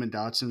 and him and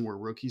Dotson were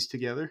rookies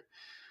together.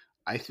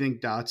 I think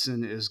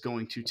Dotson is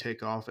going to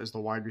take off as the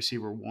wide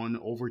receiver 1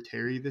 over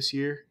Terry this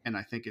year, and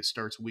I think it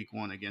starts week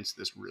 1 against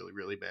this really,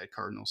 really bad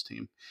Cardinals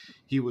team.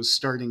 He was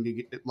starting to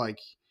get, I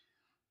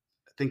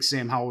think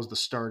Sam Howell was the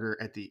starter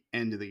at the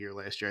end of the year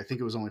last year. I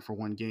think it was only for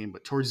 1 game,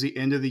 but towards the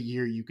end of the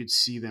year, you could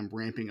see them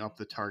ramping up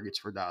the targets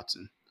for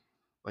Dotson.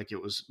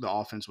 The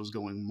offense was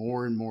going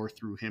more and more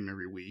through him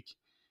every week.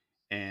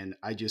 And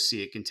I just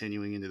see it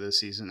continuing into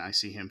this season. I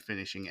see him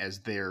finishing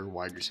as their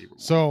wide receiver 1.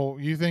 So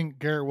you think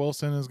Garrett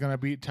Wilson is going to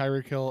beat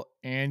Tyreek Hill,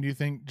 and you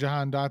think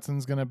Jahan Dotson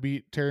is going to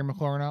beat Terry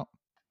McLaurin out?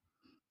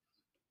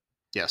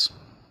 Yes.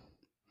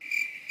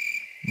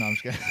 No, I'm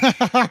just kidding.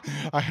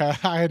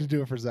 I had to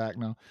do it for Zach.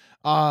 No,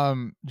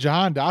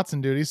 Jahan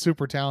Dotson, dude, he's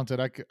super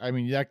talented. I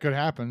mean, that could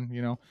happen.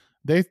 He's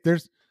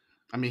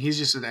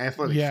just an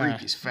athletic freak.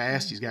 He's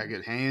fast. He's got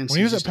good hands. When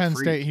he was at Penn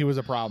State, he was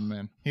a problem,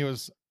 man. He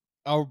was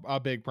a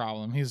big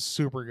problem. He's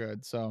super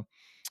good. So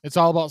it's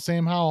all about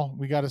Sam Howell.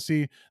 We got to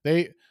see.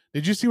 Did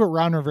you see what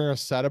Ron Rivera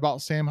said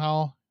about Sam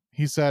Howell?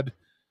 He said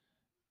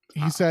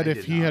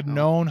if he had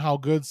known how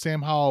good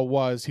Sam Howell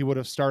was, he would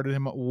have started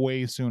him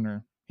way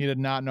sooner. He did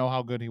not know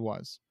how good he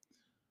was.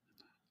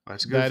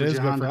 That's good that for is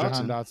Jahan good for Dotson.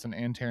 Jahan Dotson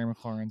and Terry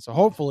McLaurin. So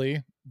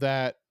hopefully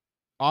that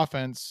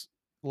offense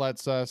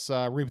lets us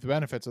reap the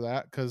benefits of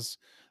that, because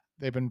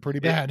they've been pretty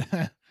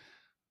bad.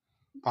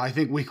 I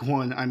think week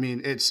 1, I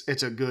mean, it's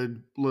a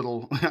good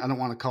little, I don't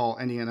want to call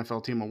any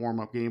NFL team a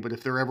warm-up game, but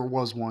if there ever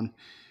was one,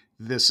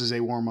 this is a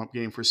warm-up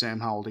game for Sam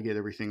Howell to get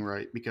everything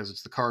right, because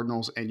it's the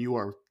Cardinals and you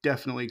are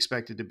definitely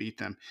expected to beat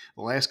them.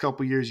 The last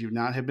couple of years, you've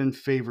not have been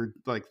favored,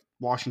 like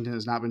Washington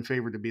has not been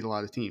favored to beat a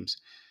lot of teams.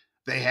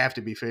 They have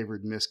to be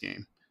favored in this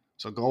game.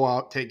 So go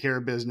out, take care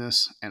of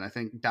business, and I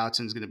think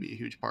Dotson's going to be a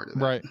huge part of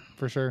that. Right,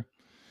 for sure.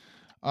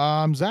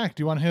 Zach,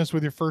 do you want to hit us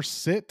with your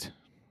first sit?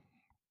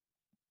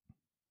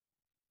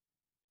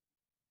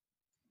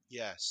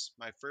 Yes,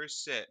 my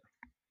first sit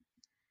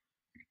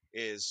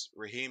is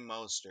Raheem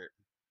Mostert.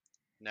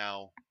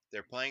 Now,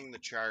 they're playing the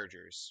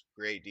Chargers.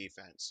 Great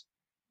defense.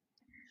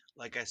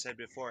 Like I said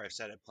before, I've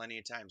said it plenty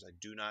of times, I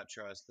do not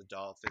trust the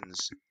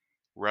Dolphins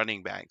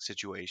running back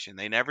situation.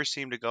 They never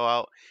seem to go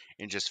out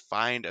and just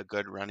find a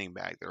good running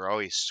back. They're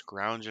always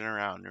scrounging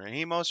around.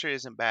 Raheem Mostert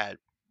isn't bad,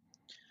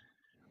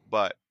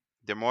 but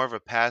they're more of a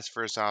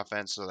pass-first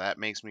offense, so that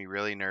makes me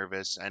really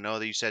nervous. I know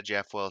that you said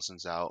Jeff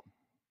Wilson's out,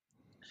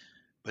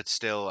 but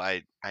still,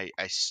 I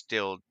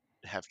still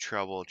have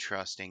trouble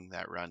trusting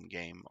that run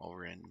game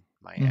over in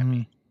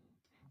Miami.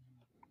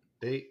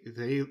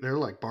 They're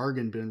like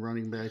bargain bin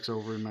running backs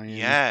over in Miami.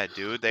 Yeah,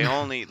 dude. They're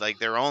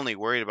only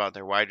worried about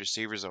their wide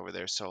receivers over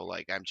there. So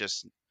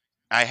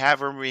I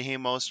have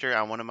Raheem Mostert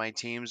on one of my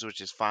teams, which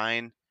is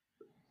fine,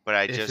 but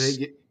I don't.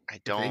 If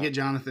they get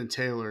Jonathan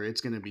Taylor,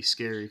 it's going to be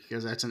scary,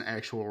 because that's an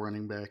actual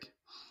running back.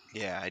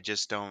 Yeah, I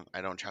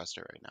don't trust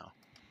it right now.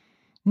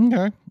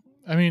 Okay.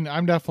 I mean,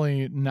 I'm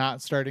definitely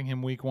not starting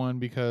him week 1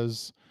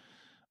 because,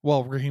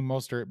 well, Raheem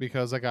Mostert,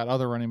 because I got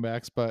other running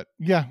backs. But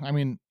yeah, I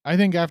mean, I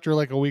think after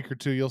like a week or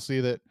two, you'll see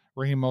that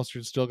Raheem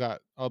Mostert still got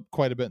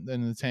quite a bit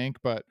in the tank.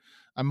 But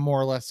I'm more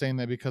or less saying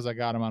that because I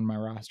got him on my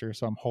roster,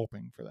 so I'm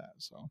hoping for that.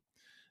 So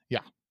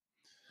yeah.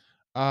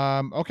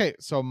 Okay,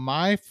 so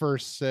my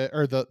first sit,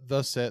 or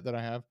the sit that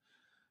I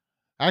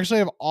actually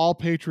have all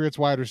Patriots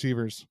wide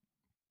receivers.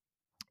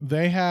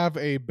 They have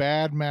a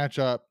bad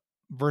matchup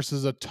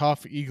versus a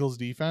tough Eagles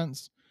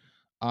defense.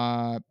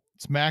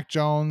 It's Mac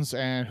Jones,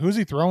 and who's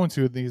he throwing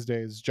to these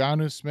days?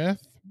 Jonnu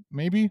Smith,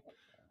 maybe?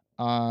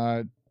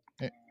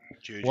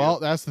 Juju. Well,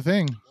 that's the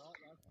thing.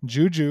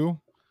 Juju.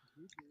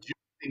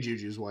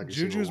 Juju's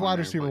wide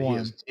receiver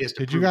one.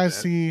 Did you guys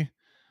see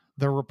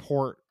the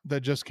report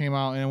that just came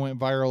out and it went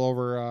viral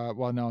over,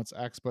 well, no, it's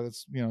X, but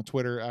it's,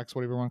 Twitter, X,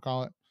 whatever you want to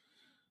call it.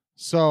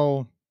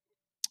 So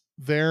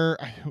I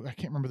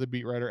can't remember the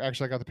beat writer.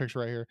 Actually, I got the picture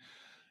right here.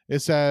 It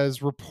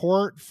says,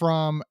 report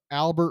from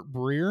Albert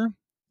Breer.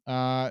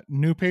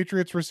 New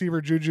Patriots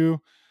receiver Juju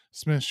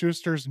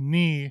Smith-Schuster's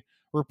knee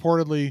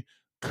reportedly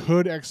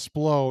could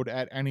explode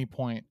at any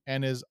point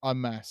and is a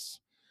mess.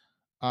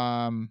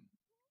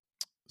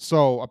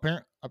 So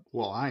apparently,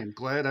 well, I am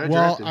glad I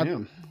drafted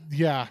him.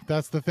 Yeah,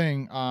 that's the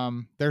thing.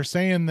 They're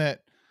saying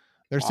that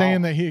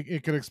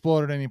it could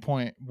explode at any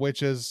point,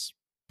 which is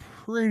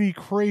pretty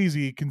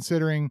crazy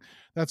considering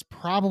that's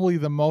probably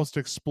the most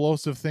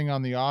explosive thing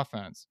on the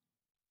offense.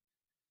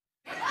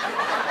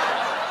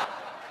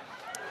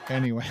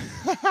 Anyway,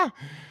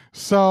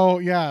 so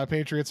yeah,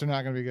 Patriots are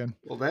not going to be good.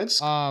 Well, that's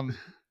a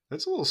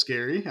little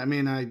scary. I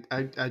mean,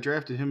 I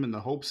drafted him in the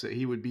hopes that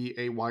he would be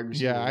a wide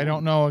receiver. Yeah, I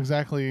don't know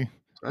exactly.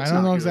 I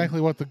don't know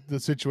exactly what the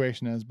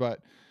situation is, but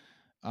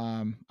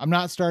I'm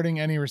not starting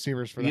any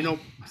receivers for that.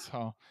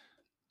 So.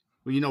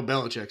 Well,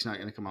 Belichick's not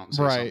going to come out and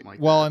say something like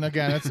that. Well, and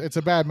again, it's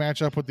a bad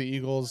matchup with the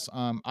Eagles.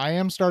 I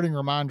am starting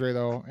Ramondre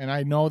though, and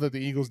I know that the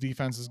Eagles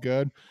defense is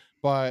good,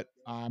 but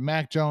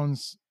Mac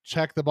Jones,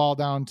 check the ball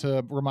down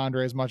to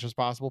Ramondre as much as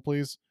possible,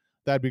 please.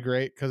 That'd be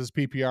great because it's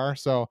PPR.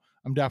 So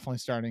I'm definitely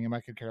starting him. I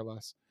could care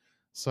less.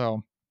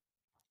 So,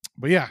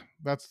 but yeah,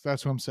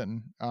 that's who I'm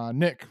sitting.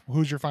 Nick,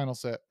 who's your final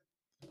sit?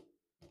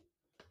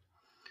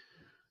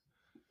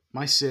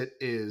 My sit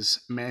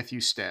is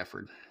Matthew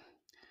Stafford.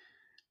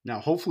 Now,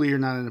 hopefully you're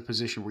not in a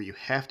position where you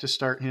have to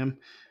start him,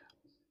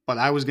 but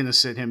I was going to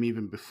sit him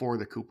even before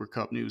the Cooper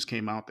Kupp news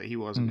came out that he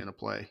wasn't going to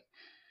play.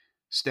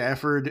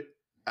 Stafford,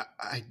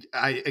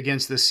 I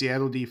against the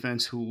Seattle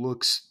defense, who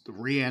looks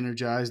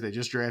re-energized. They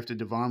just drafted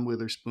Devon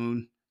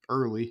Witherspoon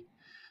early.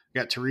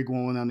 Got Tariq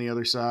Woolen on the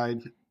other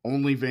side.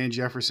 Only Van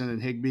Jefferson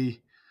and Higbee.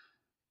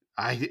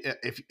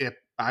 If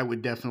I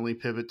would definitely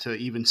pivot to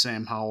even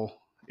Sam Howell.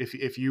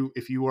 If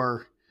you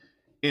are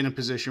in a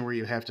position where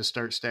you have to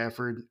start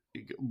Stafford,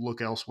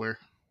 look elsewhere.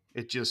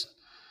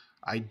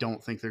 I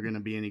don't think they're going to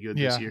be any good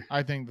this year.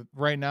 I think that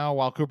right now,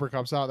 while Cooper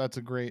Kupp's out, that's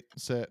a great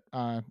sit.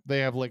 They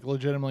have like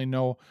legitimately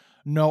no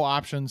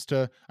options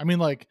to. I mean,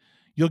 like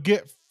you'll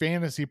get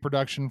fantasy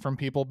production from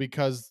people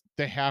because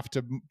they have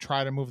to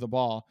try to move the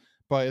ball,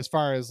 but as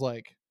far as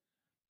like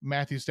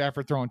Matthew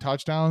Stafford throwing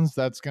touchdowns,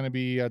 that's going to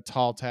be a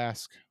tall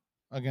task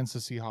against the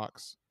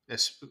Seahawks,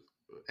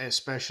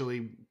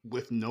 especially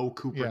with no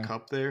Cooper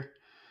Kupp there.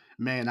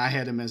 Man, I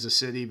had him as a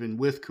sit even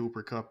with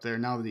Cooper Kupp there.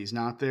 Now that he's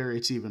not there,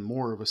 it's even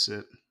more of a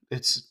sit.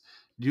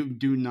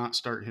 Do not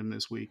start him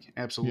this week.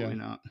 Absolutely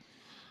not.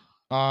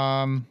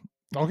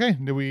 Okay.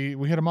 Did we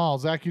hit them all?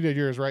 Zach, you did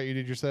yours, right? You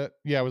did your set?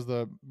 Yeah, it was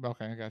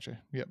okay, I got you.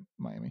 Yep,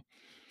 Miami.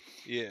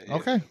 Yeah.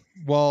 Okay.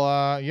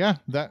 Well, yeah,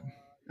 that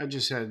I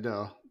just had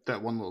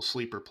that one little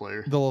sleeper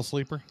player. the little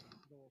sleeper.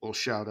 Little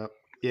shout out.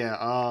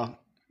 Yeah,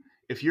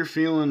 if you're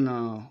feeling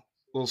a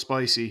little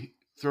spicy,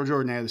 throw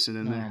Jordan Addison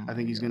in there. I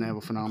think he's going to have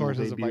a phenomenal Of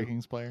course, as a debut.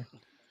 Vikings player.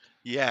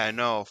 Yeah, I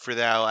know. For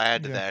that, I'll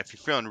add to Yeah. that. If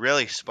you're feeling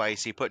really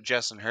spicy, put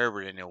Justin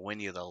Herbert in. He'll win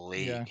you the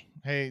league. Yeah.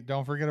 Hey,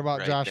 don't forget about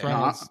Right Josh there.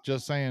 Reynolds.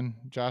 Just saying,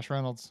 Josh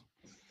Reynolds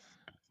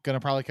gonna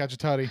probably catch a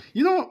tutty.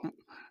 You know,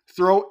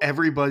 throw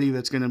everybody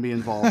that's going to be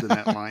involved in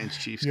that Lions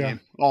Chiefs Yeah. game.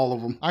 All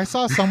of them. I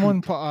saw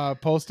someone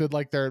posted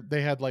like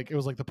they had like it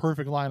was like the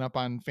perfect lineup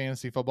on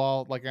fantasy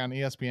football, like on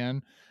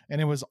ESPN,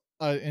 and it was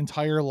an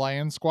entire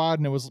Lions squad,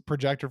 and it was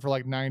projected for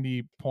like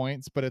 90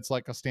 points, but it's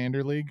like a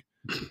standard league.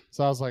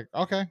 So I was like,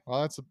 okay,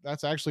 well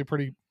that's actually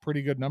pretty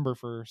good number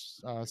for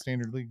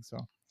standard league. So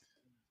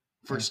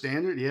For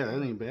standard, yeah,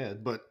 that ain't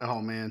bad. But,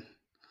 oh, man.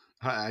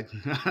 I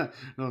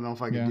don't know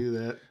if I can Yeah. do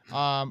that.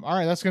 all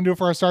right, that's gonna do it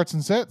for our starts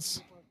and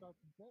sits.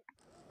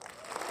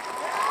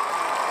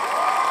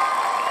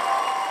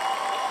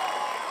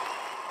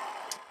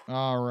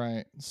 All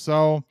right,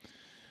 so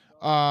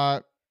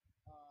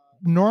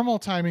normal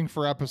timing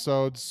for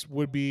episodes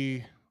would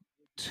be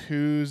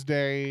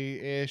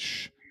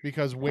Tuesday-ish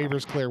because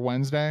waivers clear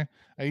Wednesday.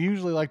 I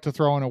usually like to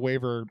throw in a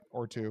waiver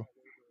or two,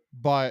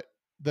 but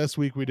this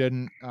week we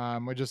didn't. I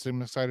just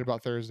am excited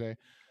about Thursday.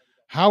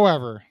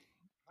 However,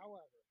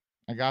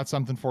 I got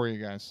something for you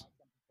guys.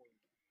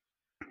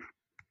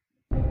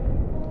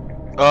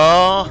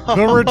 Oh,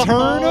 The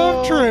return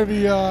of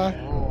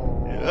trivia.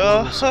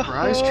 Oh,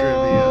 surprise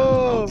trivia.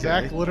 Okay.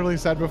 Zach literally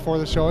said before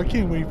the show, I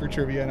can't wait for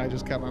trivia, and I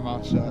just kept my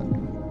mouth shut.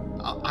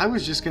 I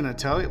was just going to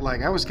tell you,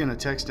 like, I was going to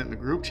text it in the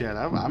group chat.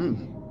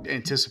 I'm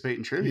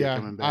anticipating trivia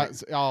coming back.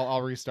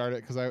 I'll restart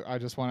it because I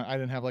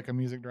didn't have like a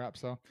music drop.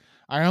 So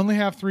I only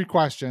have 3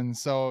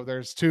 questions. So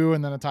there's 2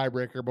 and then a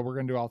tiebreaker, but we're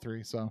going to do all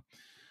 3. So,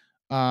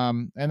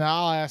 and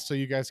I'll ask so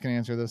you guys can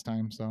answer this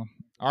time. So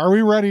are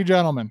we ready,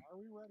 gentlemen?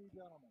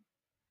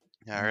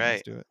 all right.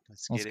 Let's do it.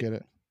 Let's get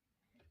it.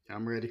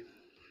 I'm ready.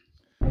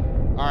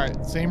 All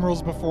right, same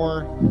rules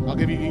before. I'll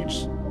give you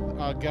each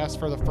guess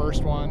for the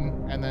first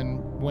one, and then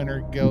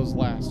winner goes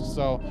last.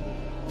 So,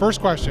 first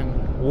question: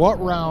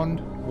 what round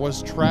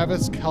was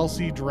Travis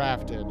Kelce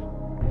drafted?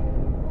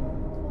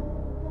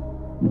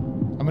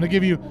 I'm gonna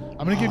give you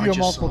a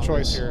multiple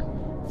choice here.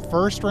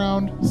 First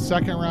round,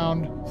 second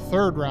round,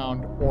 third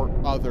round, or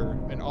other.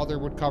 And other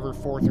would cover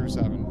 4 through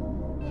 7.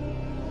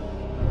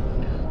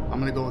 I'm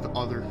going to go with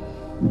other.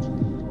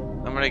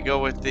 I'm going to go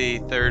with the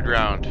third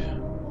round.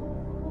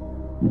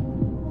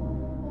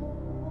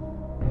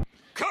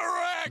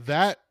 Correct.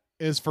 That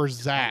is for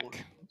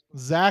Zach.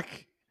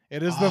 Zach,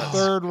 it is the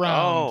third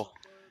round. Oh.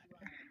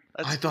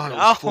 I thought it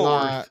was Oh.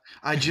 fourth.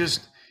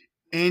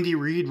 Andy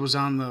Reid was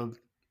on their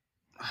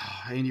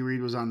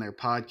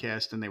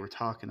podcast, and they were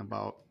talking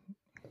about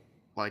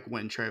like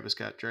when Travis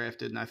got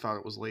drafted, and I thought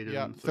it was later.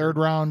 Yeah, than third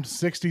round,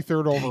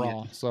 63rd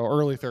overall. So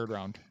early third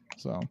round.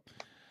 So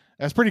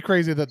that's pretty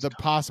crazy that the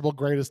possible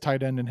greatest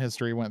tight end in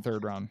history went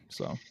third round.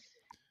 So,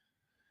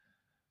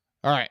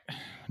 all right,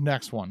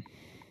 next one.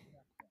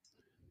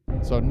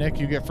 So Nick,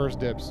 you get first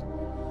dibs.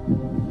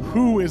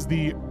 Who is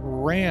the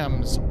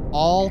Rams'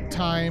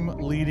 all-time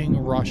leading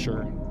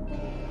rusher?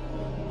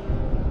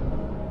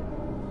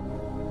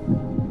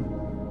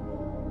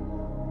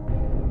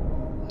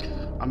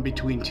 I'm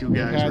between 2 We've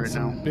guys had right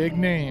some now. big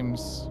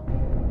names.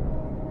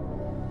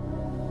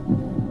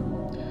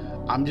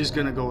 I'm just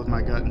gonna go with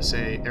my gut and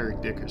say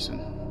Eric Dickerson.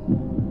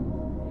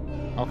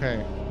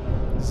 Okay,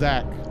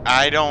 Zach.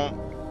 I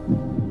don't.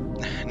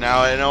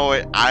 Now I know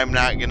I'm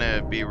not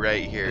gonna be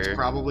right here. It's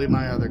probably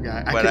my other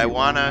guy. But could I be wrong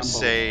want on to both.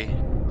 say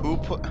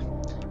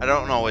I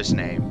don't know his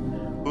name.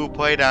 Who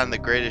played on The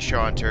Greatest Show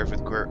on Turf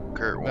with Kurt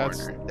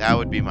Warner? That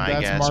would be my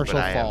That's guess. Marshall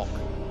but Faulk.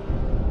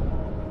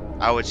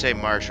 I would say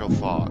Marshall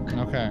Faulk.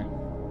 Okay.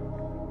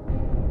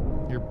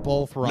 You're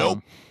both wrong. Nope.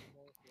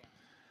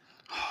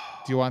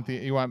 Do you want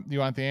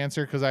the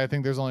answer? Because I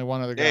think there's only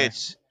one other guy.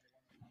 It's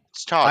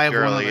I Todd have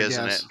one Gurley, other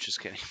isn't guess. it? Just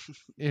kidding.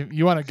 If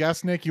you want to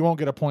guess, Nick, you won't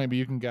get a point, but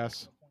you can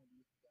guess.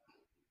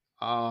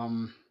 I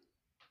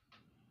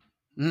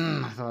thought I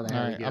had All a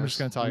right, guess. I'm just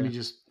gonna tell Let you. me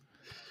just.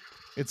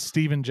 It's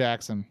Steven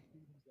Jackson.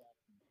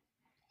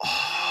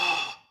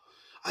 Oh,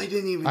 I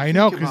didn't even. I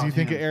know, because because you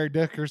think of Eric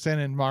Dickerson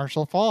and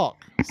Marshall Faulk.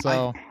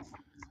 So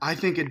I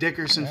think of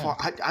Dickerson. Yeah.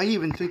 I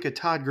even think of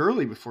Todd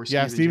Gurley before.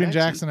 yeah, Steven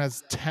Jackson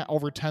Jackson has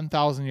over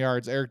 10,000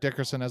 yards. Eric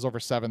Dickerson has over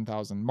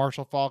 7,000.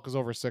 Marshall Faulk is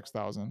over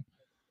 6,000.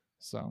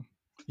 So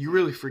You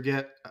really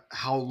forget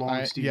how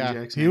long Steven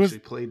Jackson actually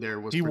played there.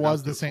 He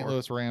was the productive St. for.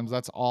 Louis Rams.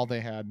 That's all they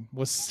had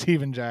was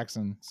Steven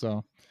Jackson.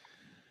 So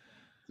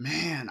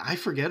Man, I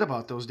forget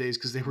about those days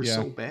because they were Yeah.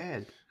 so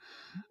bad.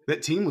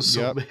 That team was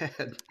so Yep.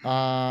 bad.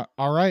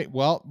 all right.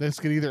 Well, this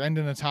could either end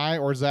in a tie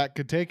or Zach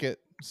could take it.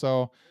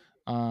 So,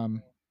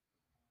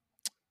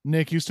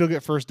 Nick, you still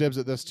get first dibs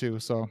at this too.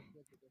 So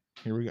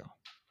here we go.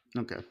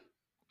 Okay.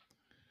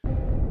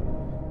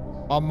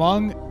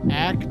 Among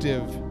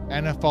active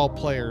NFL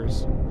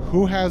players,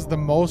 who has the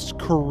most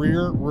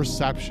career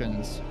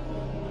receptions?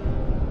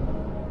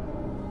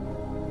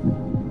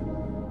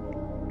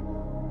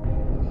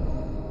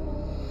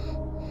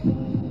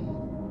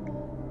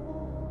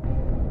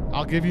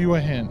 I'll give you a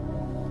hint.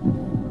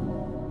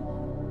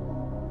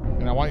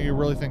 And I want you to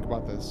really think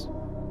about this.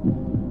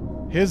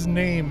 His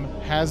name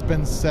has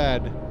been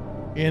said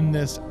in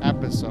this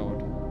episode.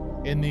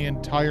 In the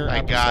entire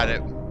episode.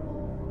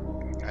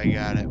 I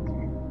got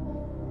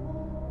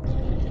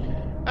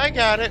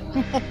it.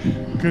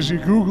 Because you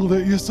Googled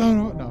it, you son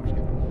of a... No, I'm just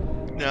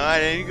kidding. No, I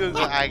didn't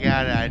Google. I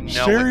got it. I know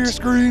Share your it.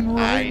 screen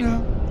right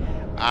now.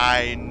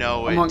 I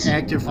know it. Among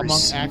active Among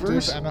active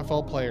receivers?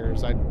 NFL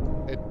players, I'm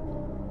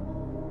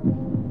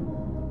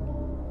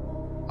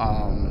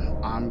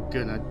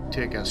gonna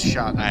take a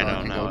shot in the I dark don't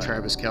and know go it.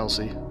 Travis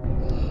Kelce.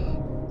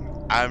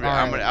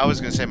 I was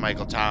gonna say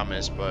Michael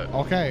Thomas, but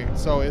Okay,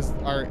 so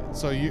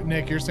you,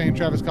 Nick, you're saying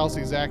Travis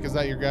Kelce. Zach, is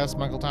that your guess?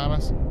 Michael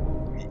Thomas?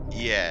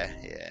 yeah.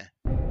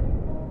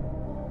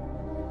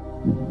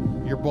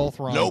 You're both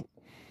wrong. Nope.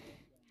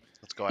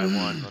 Let's go. I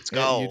won. Let's Yeah,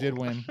 go. you did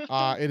win.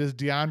 It is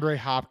DeAndre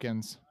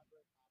Hopkins.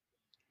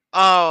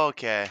 Oh,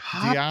 okay.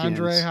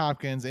 DeAndre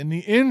Hopkins. In the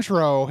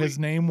intro, his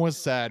name was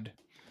said.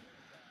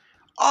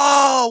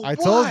 Oh, I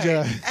told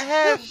you.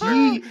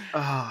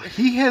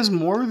 He has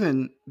more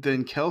than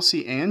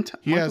Kelce and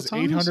He Michael has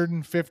Thomas?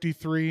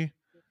 853.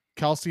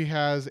 Kelce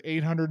has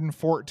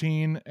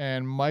 814,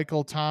 and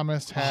Michael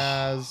Thomas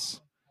has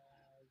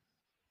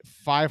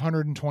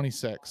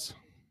 526.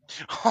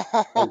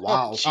 Oh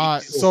wow!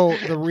 So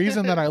the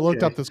reason that I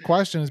looked up this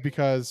question is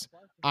because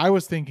I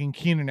was thinking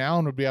Keenan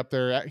Allen would be up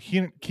there.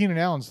 Keenan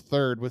Allen's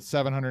third with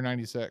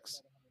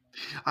 796.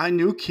 I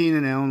knew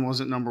Keenan Allen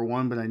wasn't number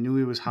one, but I knew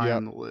he was high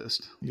on the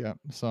list. Yep.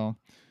 So,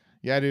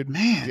 yeah, dude.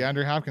 Man.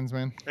 DeAndre Hopkins,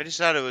 man. I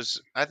thought it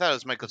was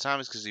Michael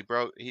Thomas because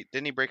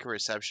didn't he break a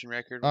reception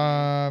record?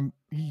 I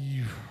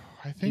He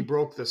think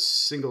broke the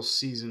single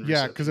season.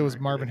 yeah, because it was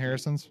reception Marvin record, I think.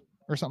 Harrison's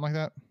or something like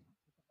that.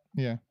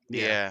 Yeah.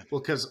 Yeah.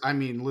 Well, because I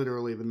mean,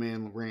 literally, the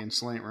man ran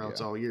slant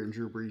routes all year, and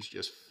Drew Brees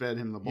just fed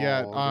him the ball.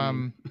 Yeah. all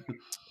game.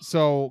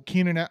 So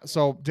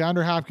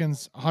DeAndre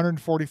Hopkins,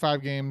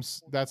 145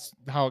 games. That's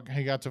how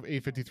he got to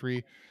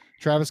 853.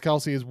 Travis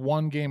Kelce is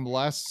one game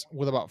less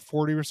with about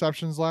 40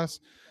 receptions less.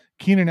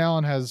 Keenan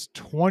Allen has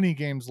 20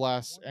 games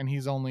less, and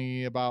he's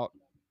only about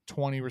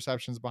 20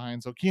 receptions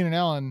behind. So Keenan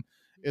Allen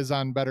is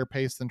on better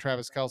pace than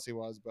Travis Kelce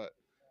was, but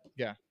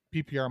yeah,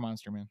 PPR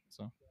monster, man.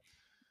 So.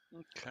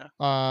 Okay.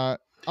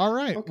 All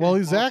right. Okay, Well,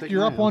 I'll Zach, take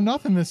you're up mine.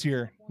 1-0 this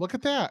year. Look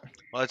at that.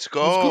 Let's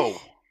go.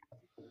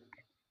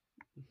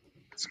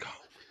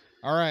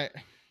 All right.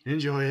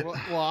 Enjoy it. Well,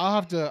 I'll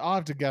have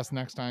to guess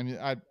next time.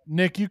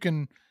 Nick, you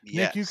can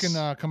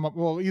come up.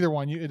 Well, either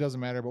one. It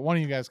doesn't matter. But one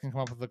of you guys can come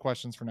up with the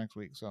questions for next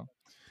week. So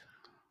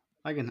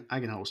I can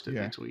host it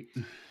next week.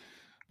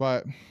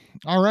 But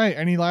all right.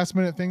 Any last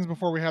minute things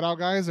before we head out,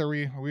 guys? Are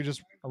we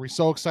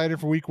so excited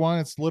for week 1?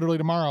 It's literally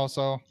tomorrow.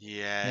 So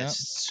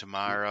Yes,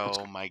 tomorrow.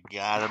 Oh my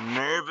God, I'm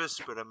nervous,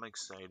 but I'm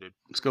excited.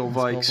 Let's go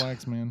Let's Vikes. go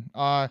Vikes, man.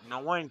 No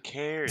one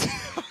cares.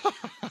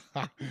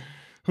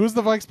 Who's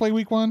the Vikes play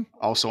week 1?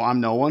 Also, I'm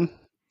no one.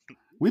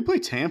 We play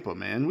Tampa,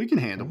 man. We can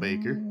handle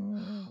Baker.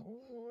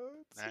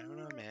 I don't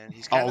know, man.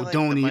 He's kind of like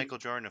the Michael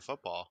Jordan of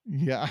football.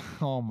 Yeah.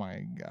 Oh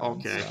my God.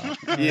 Okay. Zach.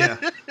 Yeah.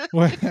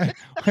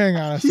 Hang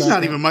on a second. He's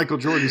not even Michael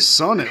Jordan's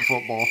son at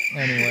football.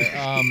 Anyway,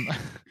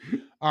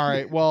 all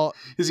right. Well,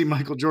 is he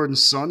Michael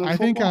Jordan's son? I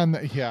think on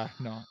that. Yeah,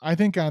 no. I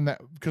think on that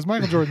because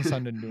Michael Jordan's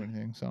son didn't do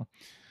anything. So,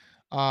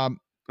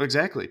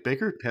 exactly.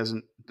 Baker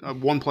hasn't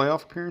one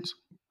playoff appearance.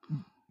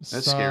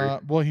 That's scary.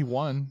 Well, he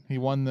won. He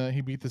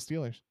beat the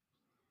Steelers.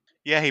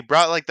 Yeah, he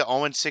brought like the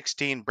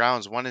 0-16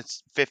 Browns,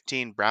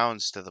 1-15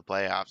 Browns to the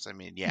playoffs. I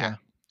mean, yeah.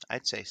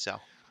 I'd say so.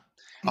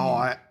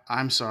 Oh,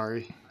 I'm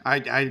sorry. I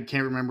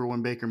can't remember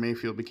when Baker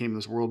Mayfield became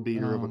this world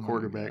beater of a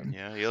quarterback.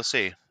 Yeah, you'll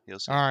see.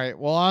 All right.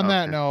 Well, on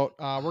that note,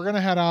 we're going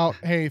to head out.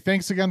 Hey,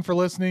 thanks again for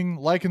listening.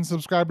 Like and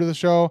subscribe to the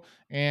show,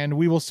 and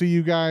we will see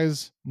you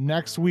guys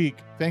next week.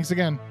 Thanks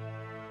again.